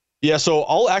 Yeah, so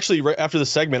I'll actually, right after the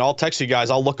segment, I'll text you guys.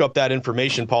 I'll look up that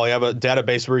information, Paulie. I have a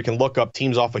database where you can look up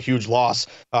teams off a huge loss.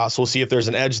 So we'll see if there's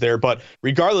an edge there. But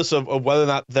regardless of whether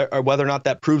or not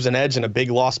that proves an edge in a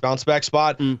big loss bounce back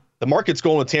spot, the market's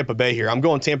going with Tampa Bay here. I'm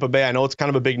going Tampa Bay. I know it's kind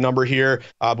of a big number here,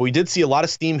 but we did see a lot of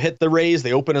steam hit the Rays.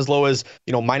 They open as low as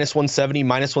 -170,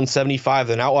 -175.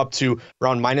 They're now up to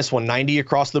around -190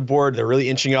 across the board. They're really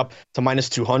inching up to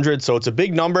 -200. So it's a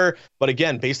big number. But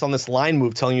again, based on this line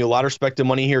move, telling you a lot of respective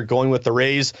money here, going with the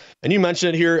Rays. And you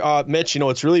mentioned it here, Mitch.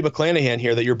 It's really McClanahan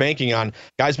here that you're banking on.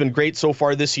 Guy's been great so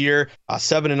far this year.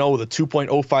 7-0 with a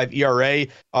 2.05 ERA.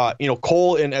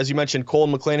 Cole and as you mentioned, Cole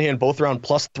and McClanahan both around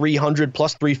plus 300,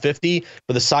 plus 350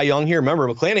 for the Cy Young here. Remember,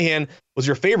 McClanahan was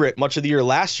your favorite much of the year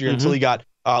last year until he got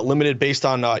limited based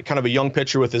on kind of a young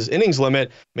pitcher with his innings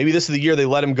limit. Maybe this is the year they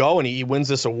let him go and he wins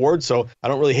this award. So I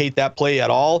don't really hate that play at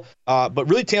all. But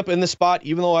really Tampa in this spot,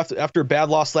 even though after a bad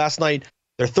loss last night,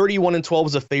 They're 31-12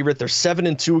 as a favorite. They're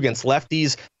 7-2 against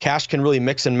lefties. Cash can really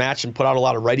mix and match and put out a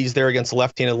lot of righties there against the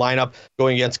left-handed lineup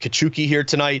going against Kachuki here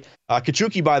tonight.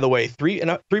 Kachuki, by the way,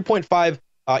 3.5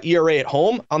 ERA at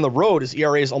home. On the road, his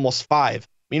ERA is almost 5.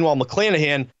 Meanwhile,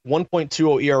 McClanahan,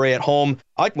 1.20 ERA at home.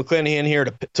 I like McClanahan here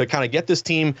to kind of get this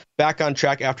team back on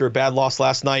track after a bad loss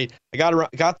last night. I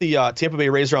got the Tampa Bay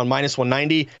Rays around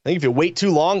 -190. I think if you wait too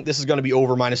long, this is going to be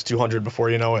over -200 before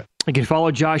you know it. You can follow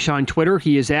Josh on Twitter.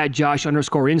 He is at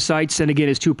Josh_Insights. And again,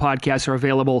 his 2 podcasts are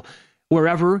available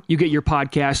wherever you get your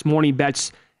podcasts, Morning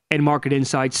Bets and Market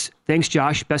Insights. Thanks,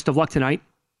 Josh. Best of luck tonight.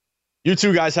 You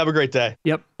too, guys. Have a great day.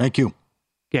 Yep. Thank you.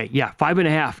 Okay, yeah,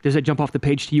 5.5. Does that jump off the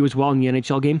page to you as well in the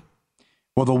NHL game?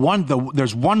 Well,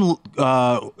 there's one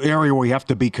area where you have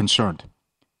to be concerned.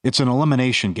 It's an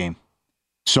elimination game.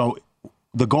 So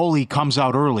the goalie comes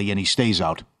out early and he stays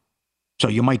out. So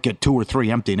you might get 2 or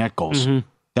 3 empty net goals.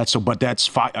 Mm-hmm. But that's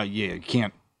fine. You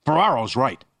can't. Ferraro's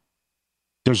right.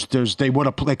 They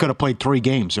could have played 3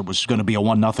 games. It was going to be a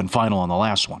 1-0 final on the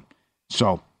last one.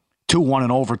 So 2-1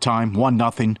 in overtime,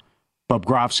 1-0.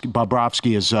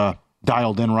 Bobrovsky is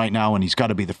dialed in right now, and he's got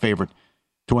to be the favorite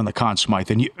to win the Conn Smythe.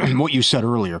 And what you said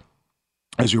earlier,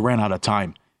 as we ran out of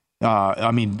time,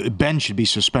 Ben should be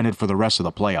suspended for the rest of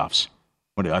the playoffs.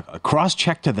 What, a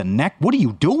cross-check to the neck? What are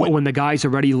you doing? Well, when the guy's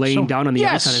already laying down on the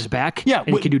ice on his back, and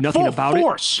he can do nothing about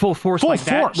it. Full force like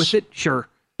that with it? Sure.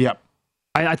 Yep.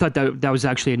 I thought that was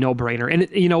actually a no-brainer. And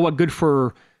you know what? Good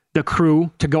for the crew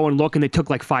to go and look, and they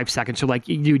took like 5 seconds. So like,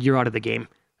 dude, you're out of the game.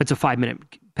 That's a 5-minute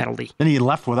penalty. Then he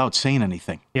left without saying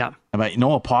anything. Yeah.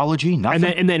 No apology, nothing.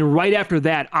 And then right after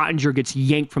that, Ottinger gets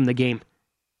yanked from the game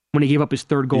when he gave up his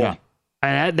 3rd goal. Yeah.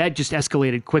 And that just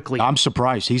escalated quickly. I'm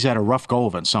surprised. He's had a rough go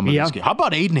of it in some of these games. How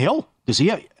about Aiden Hill?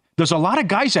 There's a lot of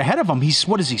guys ahead of him. He's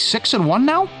 6-1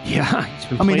 now? Yeah, he's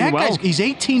been playing well. He's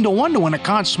 18-1 to win a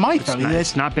Conn Smythe.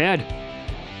 That's not bad.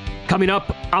 Coming up,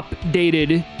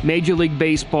 updated Major League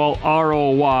Baseball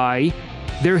ROI.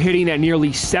 They're hitting at nearly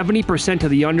 70%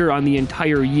 of the under on the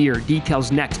entire year.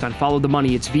 Details next on Follow the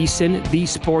Money. It's VSiN, the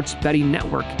Sports Betting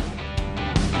Network.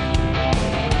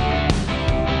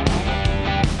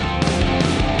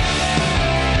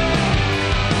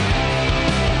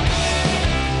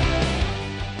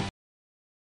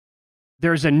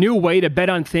 There's a new way to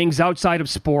bet on things outside of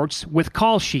sports with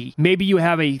Kalshi. Maybe you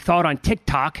have a thought on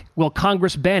TikTok. Will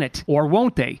Congress ban it? Or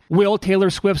won't they? Will Taylor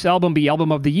Swift's album be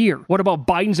Album of the Year? What about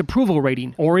Biden's approval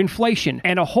rating? Or inflation?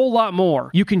 And a whole lot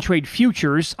more. You can trade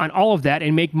futures on all of that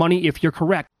and make money if you're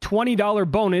correct. $20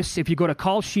 bonus if you go to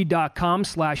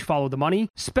kalshi.com/followthemoney,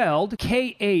 spelled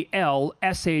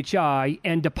KALSHI,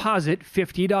 and deposit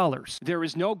 $50. There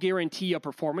is no guarantee of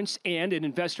performance, and an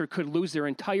investor could lose their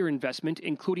entire investment,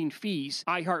 including fees.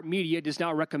 iHeartMedia does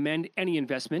not recommend any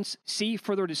investments. See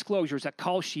further disclosures at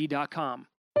kalshi.com.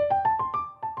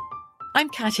 I'm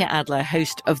Katya Adler,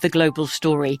 host of The Global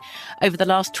Story. Over the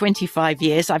last 25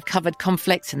 years, I've covered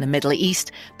conflicts in the Middle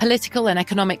East, political and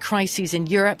economic crises in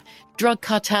Europe, drug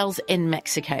cartels in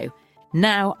Mexico.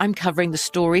 Now I'm covering the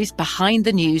stories behind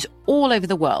the news all over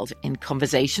the world in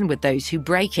conversation with those who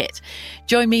break it.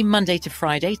 Join me Monday to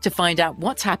Friday to find out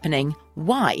what's happening,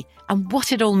 why, and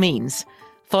what it all means.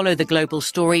 Follow The Global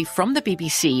Story from the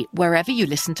BBC wherever you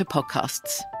listen to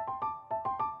podcasts.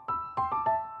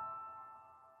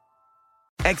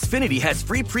 Xfinity has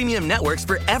free premium networks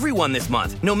for everyone this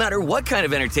month, no matter what kind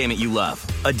of entertainment you love.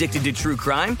 Addicted to true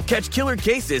crime? Catch killer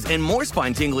cases and more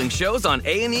spine-tingling shows on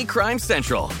A&E Crime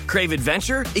Central. Crave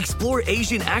adventure? Explore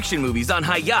Asian action movies on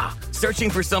Hi-YAH.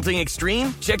 Searching for something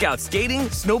extreme? Check out skating,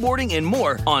 snowboarding, and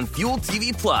more on Fuel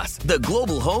TV Plus, the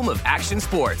global home of action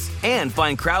sports. And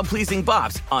find crowd-pleasing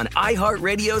bops on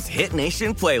iHeartRadio's Hit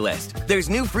Nation playlist. There's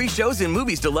new free shows and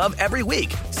movies to love every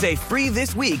week. Say free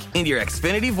this week in your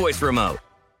Xfinity voice remote.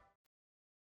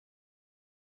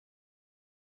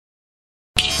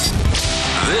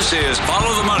 This is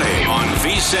Follow the Money on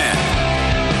VSiN.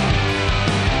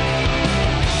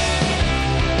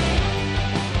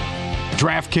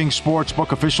 DraftKings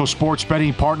Sportsbook, official sports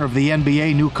betting partner of the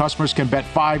NBA. New customers can bet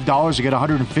 $5 to get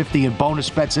 $150 in bonus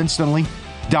bets instantly.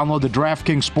 Download the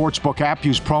DraftKings Sportsbook app.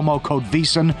 Use promo code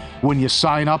VSiN when you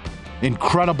sign up.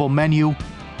 Incredible menu,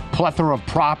 plethora of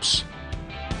props,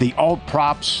 the alt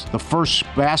props, the first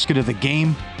basket of the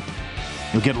game.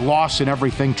 You'll get lost in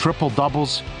everything. Triple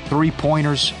doubles,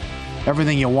 3-pointers.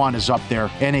 Everything you want is up there.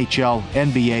 NHL,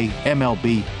 NBA,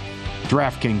 MLB,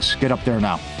 DraftKings. Get up there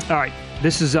now. All right.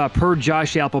 This is per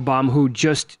Josh Applebaum, who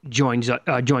just joined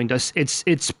us.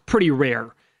 It's pretty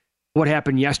rare. What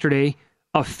happened yesterday?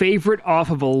 A favorite off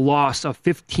of a loss of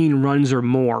 15 runs or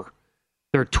more.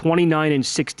 They're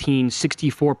 29-16,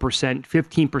 64%,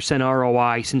 15%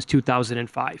 ROI since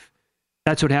 2005.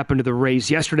 That's what happened to the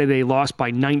Rays. Yesterday, they lost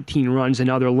by 19 runs, and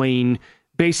now they're laying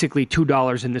basically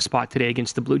 $2 in this spot today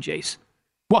against the Blue Jays.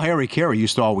 Well, Harry Carey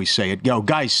used to always say it,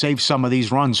 guys, save some of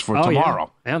these runs for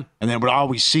tomorrow. Yeah. And then it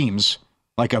always seems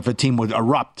like if a team would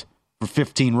erupt for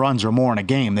 15 runs or more in a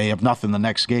game, they have nothing the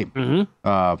next game,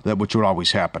 which would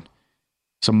always happen.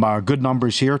 Some good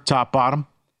numbers here, top, bottom,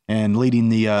 and leading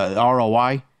the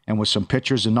ROI, and with some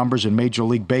pitchers and numbers in Major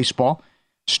League Baseball.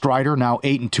 Strider now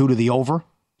 8-2 to the over.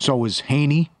 So is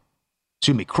Haney,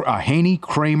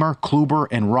 Kramer, Kluber,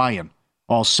 and Ryan,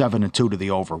 all 7-2 to the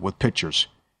over with pitchers.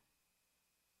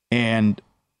 And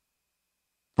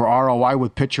for ROI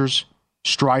with pitchers,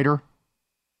 Strider,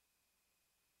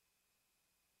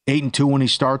 8-2 when he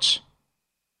starts.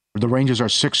 The Rangers are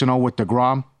 6-0 with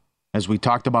DeGrom. As we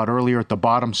talked about earlier at the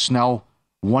bottom, Snell,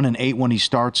 1-8 when he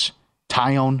starts.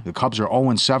 Tyone, the Cubs are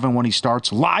 0-7 when he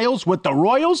starts. Lyles with the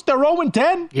Royals, they're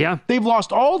 0-10. Yeah. They've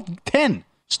lost all 10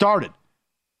 started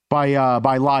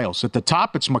by Lyles. At the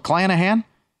top, it's McClanahan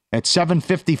at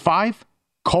 755.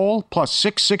 Cole plus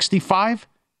 665.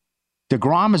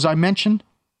 DeGrom, as I mentioned,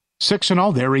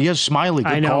 6-0. There he is, Smiley.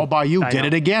 Good call by you. Did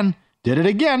it again.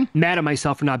 Mad at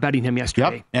myself for not betting him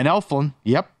yesterday. Yep. And Elflin,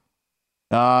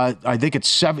 I think it's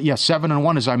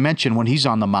 7-1, as I mentioned, when he's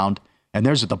on the mound. And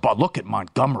there's at the ball. Look at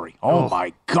Montgomery. Oh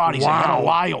my God, he's ahead of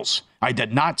Lyles. I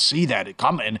did not see that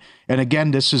coming. And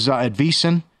again, this is at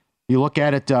VSiN. You look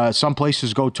at it, some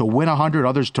places go to win 100,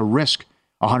 others to risk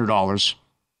 $100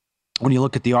 when you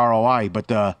look at the ROI. But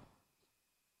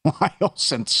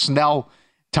Lyles and Snell,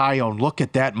 Tyone, look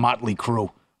at that motley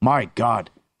crew. My God.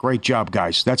 Great job,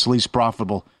 guys. That's least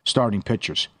profitable starting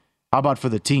pitchers. How about for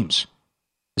the teams?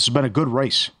 This has been a good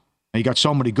race. Now, you got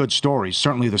so many good stories.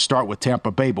 Certainly the start with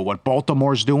Tampa Bay, but what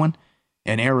Baltimore's doing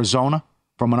and Arizona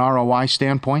from an ROI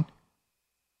standpoint,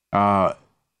 last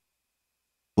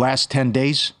 10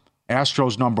 days,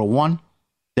 Astros number 1,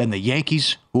 then the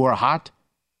Yankees, who are hot.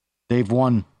 They've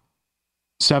won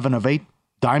 7 of 8.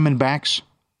 Diamondbacks,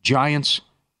 Giants,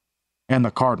 and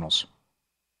the Cardinals.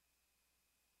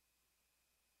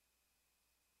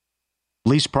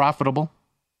 Least profitable,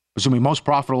 presumably most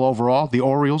profitable overall, the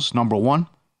Orioles, number 1.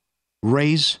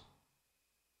 Rays,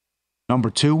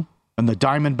 number 2, and the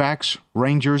Diamondbacks,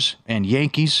 Rangers, and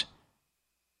Yankees.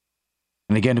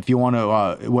 And again, if you want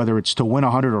to, whether it's to win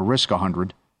 100 or risk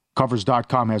 100,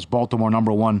 Covers.com has Baltimore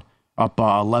number 1, up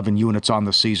 11 units on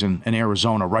the season, and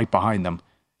Arizona right behind them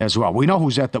as well. We know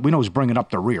who's who's bringing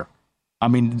up the rear. I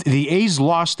mean, the A's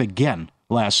lost again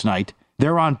last night.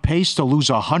 They're on pace to lose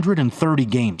 130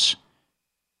 games.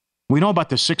 We know about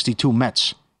the 62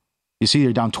 Mets. You see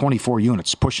they're down 24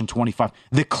 units, pushing 25.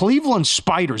 The Cleveland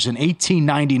Spiders in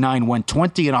 1899 went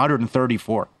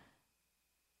 20-134.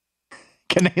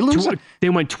 Can they lose it? They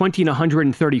went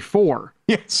 20-134.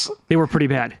 Yes. They were pretty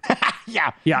bad.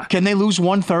 Yeah. Can they lose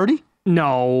 130?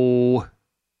 No.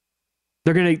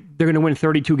 They're gonna win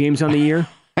 32 games on the year.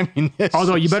 I mean,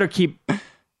 although you better keep.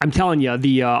 I'm telling you,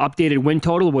 the updated win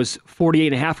total was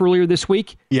 48.5 earlier this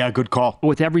week. Yeah, good call.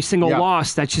 With every single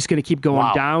loss, that's just going to keep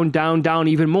going down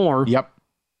even more. Yep.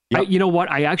 You know what?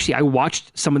 I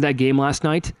watched some of that game last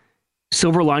night.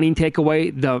 Silver lining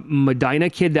takeaway, the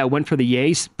Medina kid that went for the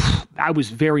A's, I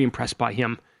was very impressed by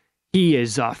him. He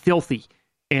is filthy.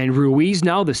 And Ruiz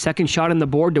now, the second shot on the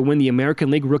board to win the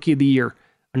American League Rookie of the Year.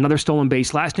 Another stolen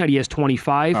base. Last night he has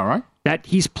 25. All right. That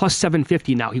he's plus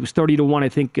 750 now. He was 30-1, I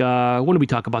think. When did we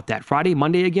talk about that? Friday,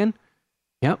 Monday again?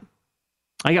 Yep.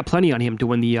 I got plenty on him to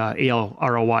win the AL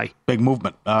ROI. Big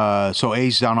movement. So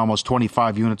A's down almost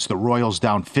 25 units. The Royals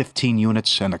down 15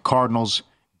 units. And the Cardinals,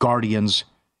 Guardians,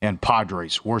 and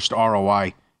Padres. Worst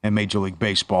ROI in Major League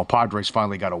Baseball. Padres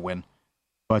finally got a win.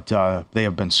 But they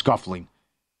have been scuffling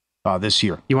this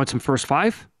year. You want some first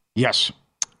 5? Yes.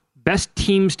 Best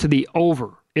teams to the over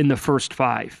in the first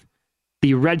 5.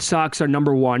 The Red Sox are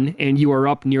number 1, and you are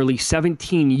up nearly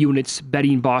 17 units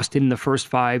betting Boston in the first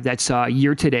 5. That's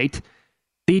year to date.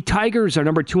 The Tigers are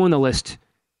number 2 on the list.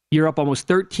 You're up almost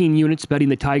 13 units betting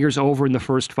the Tigers over in the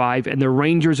first 5. And the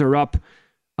Rangers are up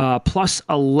plus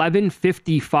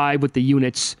 1155 with the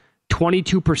units,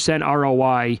 22%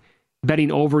 ROI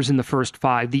betting overs in the first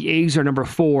 5. The A's are number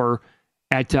 4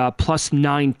 at plus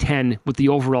 910 with the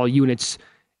overall units.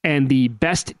 And the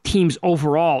best teams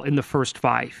overall in the first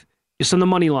 5. Just on the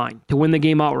money line to win the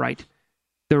game outright.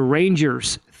 The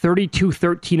Rangers,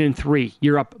 32-13-3.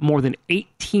 You're up more than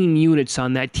 18 units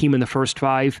on that team in the first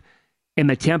 5. And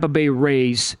the Tampa Bay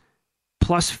Rays,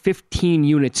 plus 15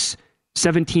 units,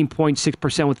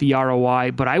 17.6% with the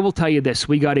ROI. But I will tell you this.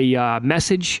 We got a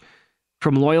message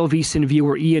from loyal VSiN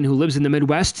viewer Ian, who lives in the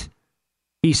Midwest.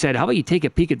 He said, how about you take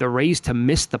a peek at the Rays to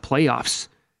miss the playoffs?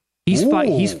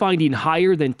 He's finding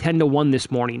higher than 10-1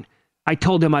 this morning. I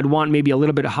told him I'd want maybe a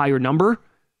little bit higher number.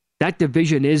 That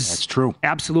division is That's true.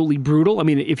 Absolutely brutal. I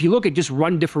mean, if you look at just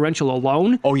run differential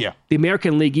alone, the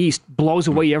American League East blows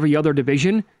away every other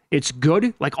division. It's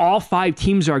good. Like all 5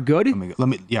 teams are good. Let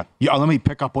me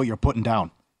pick up what you're putting down.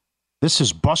 This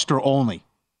is Buster Olney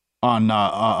on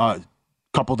a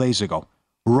couple days ago.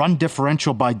 Run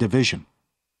differential by division.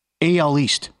 AL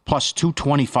East plus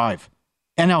 225.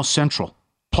 NL Central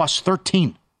plus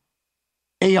 13.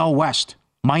 AL West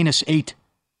minus 8.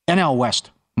 NL West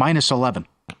minus 11.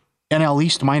 NL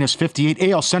East minus 58.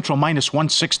 AL Central minus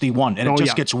 161. And it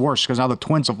just gets worse because now the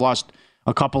Twins have lost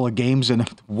a couple of games. And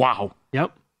wow.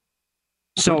 Yep.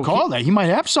 So call that. He might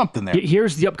have something there.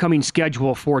 Here's the upcoming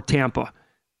schedule for Tampa.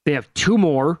 They have 2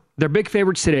 more. They're big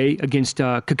favorites today against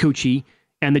Kikuchi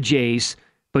and the Jays,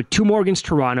 but 2 more against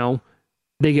Toronto.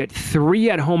 They get 3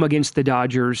 at home against the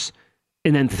Dodgers,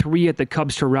 and then 3 at the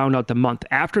Cubs to round out the month.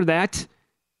 After that,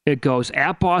 it goes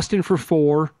at Boston for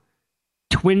 4,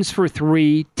 Twins for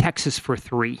 3, Texas for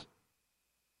 3.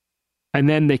 And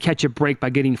then they catch a break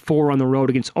by getting 4 on the road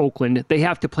against Oakland. They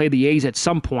have to play the A's at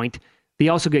some point. They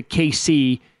also get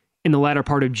KC in the latter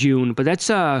part of June, but that's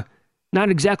not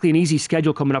exactly an easy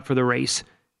schedule coming up for the Rays.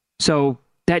 So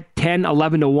that 10,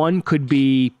 11-1 could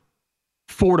be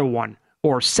 4-1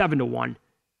 or 7-1.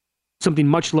 Something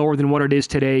much lower than what it is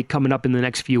today coming up in the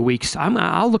next few weeks.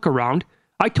 I'll look around.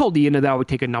 I told Ian that I would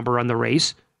take a number on the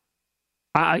Rays.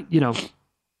 That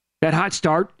hot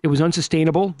start, it was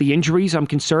unsustainable. The injuries, I'm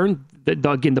concerned.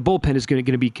 Again, the bullpen is going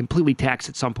to be completely taxed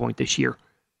at some point this year.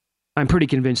 I'm pretty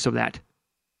convinced of that.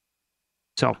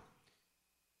 So,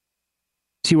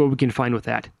 see what we can find with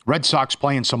that. Red Sox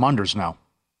playing some unders now.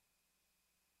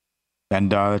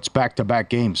 And it's back-to-back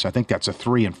games. I think that's a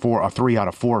 3 out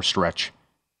of 4 stretch.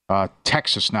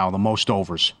 Texas now, the most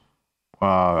overs.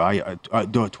 I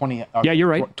do it 20. Yeah, you're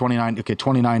right. 29. Okay,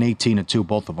 29, 18, and 2,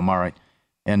 both of them. All right.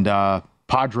 And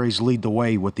Padres lead the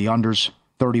way with the unders,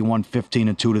 31, 15,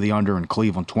 and 2 to the under, and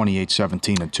Cleveland 28,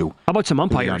 17, and 2. How about some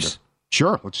umpires?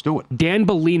 Sure, let's do it. Dan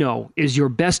Bellino is your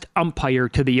best umpire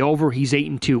to the over. He's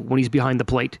 8-2 when he's behind the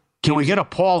plate. Can we get a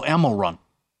Paul Emmel run?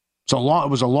 It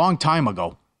was a long time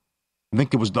ago. I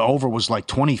think the over was like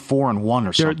 24-1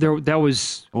 or something. That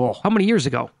was how many years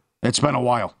ago? It's been a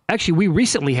while. Actually, we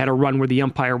recently had a run where the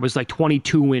umpire was like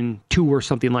 22-2 or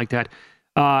something like that.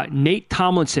 Nate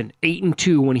Tomlinson,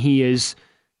 8-2 when he is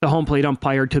the home plate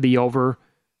umpire to the over.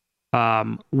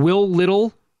 Will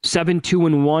Little,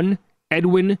 7-2-1.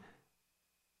 Edwin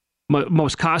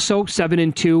Moscaso,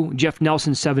 7-2. Jeff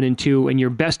Nelson, 7-2. And your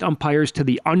best umpires to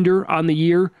the under on the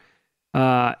year,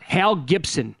 Hal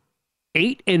Gibson,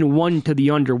 8-1 to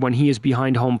the under when he is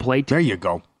behind home plate. There you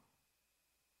go.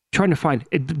 Trying to find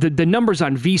the numbers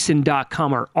on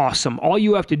vsin.com are awesome. All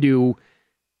you have to do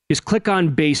is click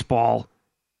on baseball,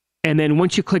 and then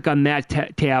once you click on that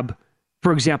tab,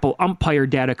 for example, umpire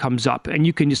data comes up, and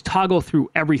you can just toggle through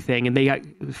everything. And they got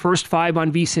the first 5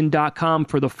 on vsin.com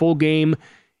for the full game.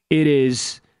 It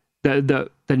is the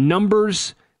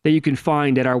numbers that you can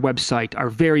find at our website are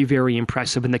very, very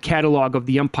impressive. And the catalog of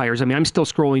the umpires, I mean, I'm still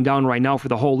scrolling down right now for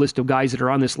the whole list of guys that are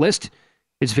on this list.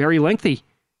 It's very lengthy.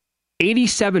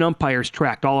 87 umpires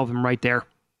tracked, all of them right there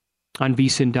on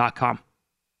vsin.com.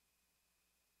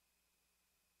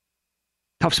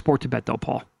 Tough sport to bet, though,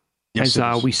 Paul. Yes,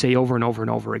 as we say over and over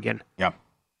and over again. Yeah.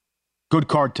 Good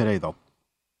card today, though.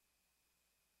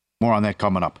 More on that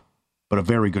coming up. But a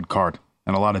very good card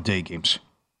and a lot of day games.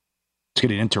 It's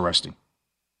getting interesting.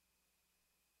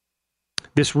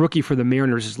 This rookie for the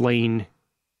Mariners is laying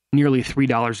nearly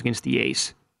 $3 against the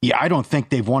A's. Yeah, I don't think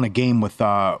they've won a game with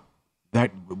that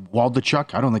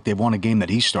Waldachuk. I don't think they've won a game that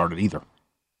he started either.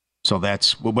 So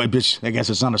that's, I guess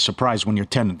it's not a surprise when you're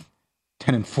 10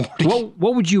 and 40.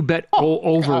 What would you bet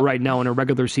over God. Right now in a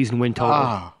regular season win total?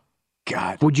 Oh,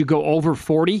 God. Would you go over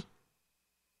 40?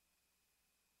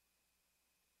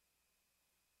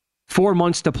 4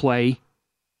 months to play.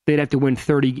 They'd have to win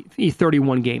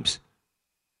 31 games.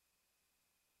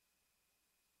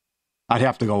 I'd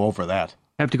have to go over that.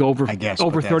 Have to go over, I guess,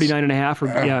 over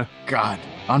 39.5. Yeah. God,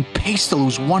 on pace to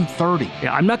lose 130.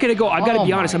 Yeah, I'm not going to go. I've got to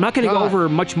be honest. I'm not going to go over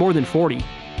much more than 40. Yeah.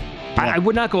 I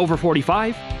would not go over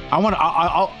 45.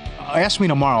 I'll ask me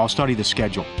tomorrow. I'll study the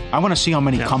schedule. I want to see how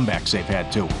many comebacks they've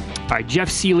had too. All right, Jeff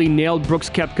Seeley nailed Brooks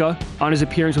Koepka on his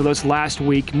appearance with us last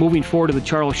week. Moving forward to the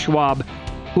Charles Schwab.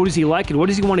 Who does he like, and what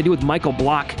does he want to do with Michael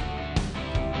Block?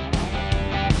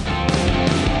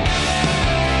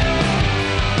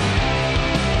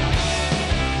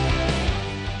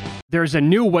 There's a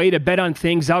new way to bet on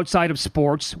things outside of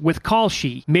sports with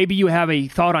Kalshi. Maybe you have a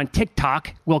thought on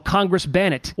TikTok. Will Congress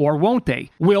ban it? Or won't they?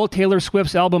 Will Taylor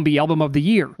Swift's album be album of the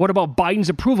year? What about Biden's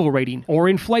approval rating or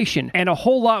inflation? And a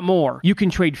whole lot more. You can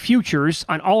trade futures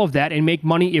on all of that and make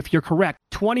money if you're correct.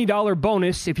 $20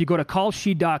 bonus if you go to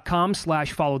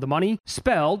kalshi.com/followthemoney,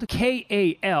 spelled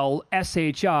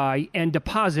KALSHI, and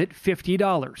deposit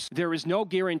 $50. There is no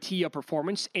guarantee of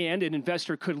performance, and an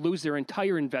investor could lose their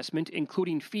entire investment,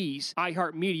 including fees.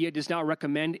 iHeartMedia does not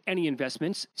recommend any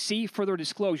investments. See further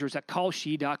disclosures at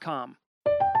kalshi.com.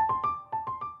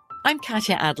 I'm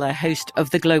Katya Adler, host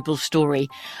of The Global Story.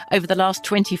 Over the last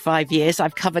 25 years,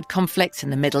 I've covered conflicts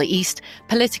in the Middle East,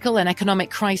 political and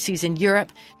economic crises in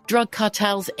Europe, drug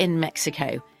cartels in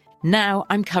Mexico. Now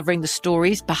I'm covering the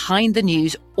stories behind the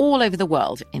news all over the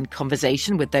world in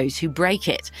conversation with those who break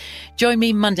it. Join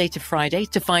me Monday to Friday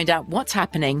to find out what's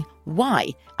happening, why,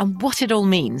 and what it all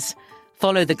means.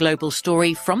 Follow The Global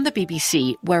Story from the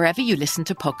BBC wherever you listen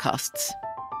to podcasts.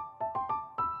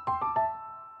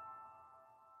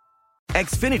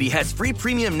 Xfinity has free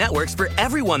premium networks for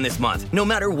everyone this month, no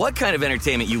matter what kind of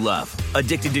entertainment you love.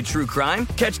 Addicted to true crime?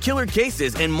 Catch killer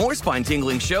cases and more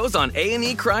spine-tingling shows on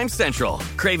A&E Crime Central.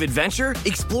 Crave adventure?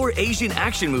 Explore Asian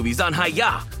action movies on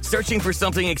Hi-YAH. Searching for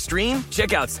something extreme?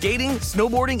 Check out skating,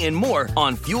 snowboarding, and more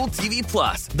on Fuel TV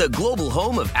Plus, the global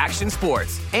home of action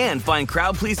sports. And find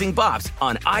crowd-pleasing bops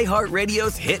on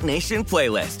iHeartRadio's Hit Nation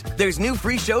playlist. There's new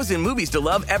free shows and movies to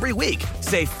love every week.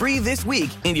 Say free this week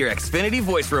in your Xfinity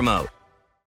voice remote.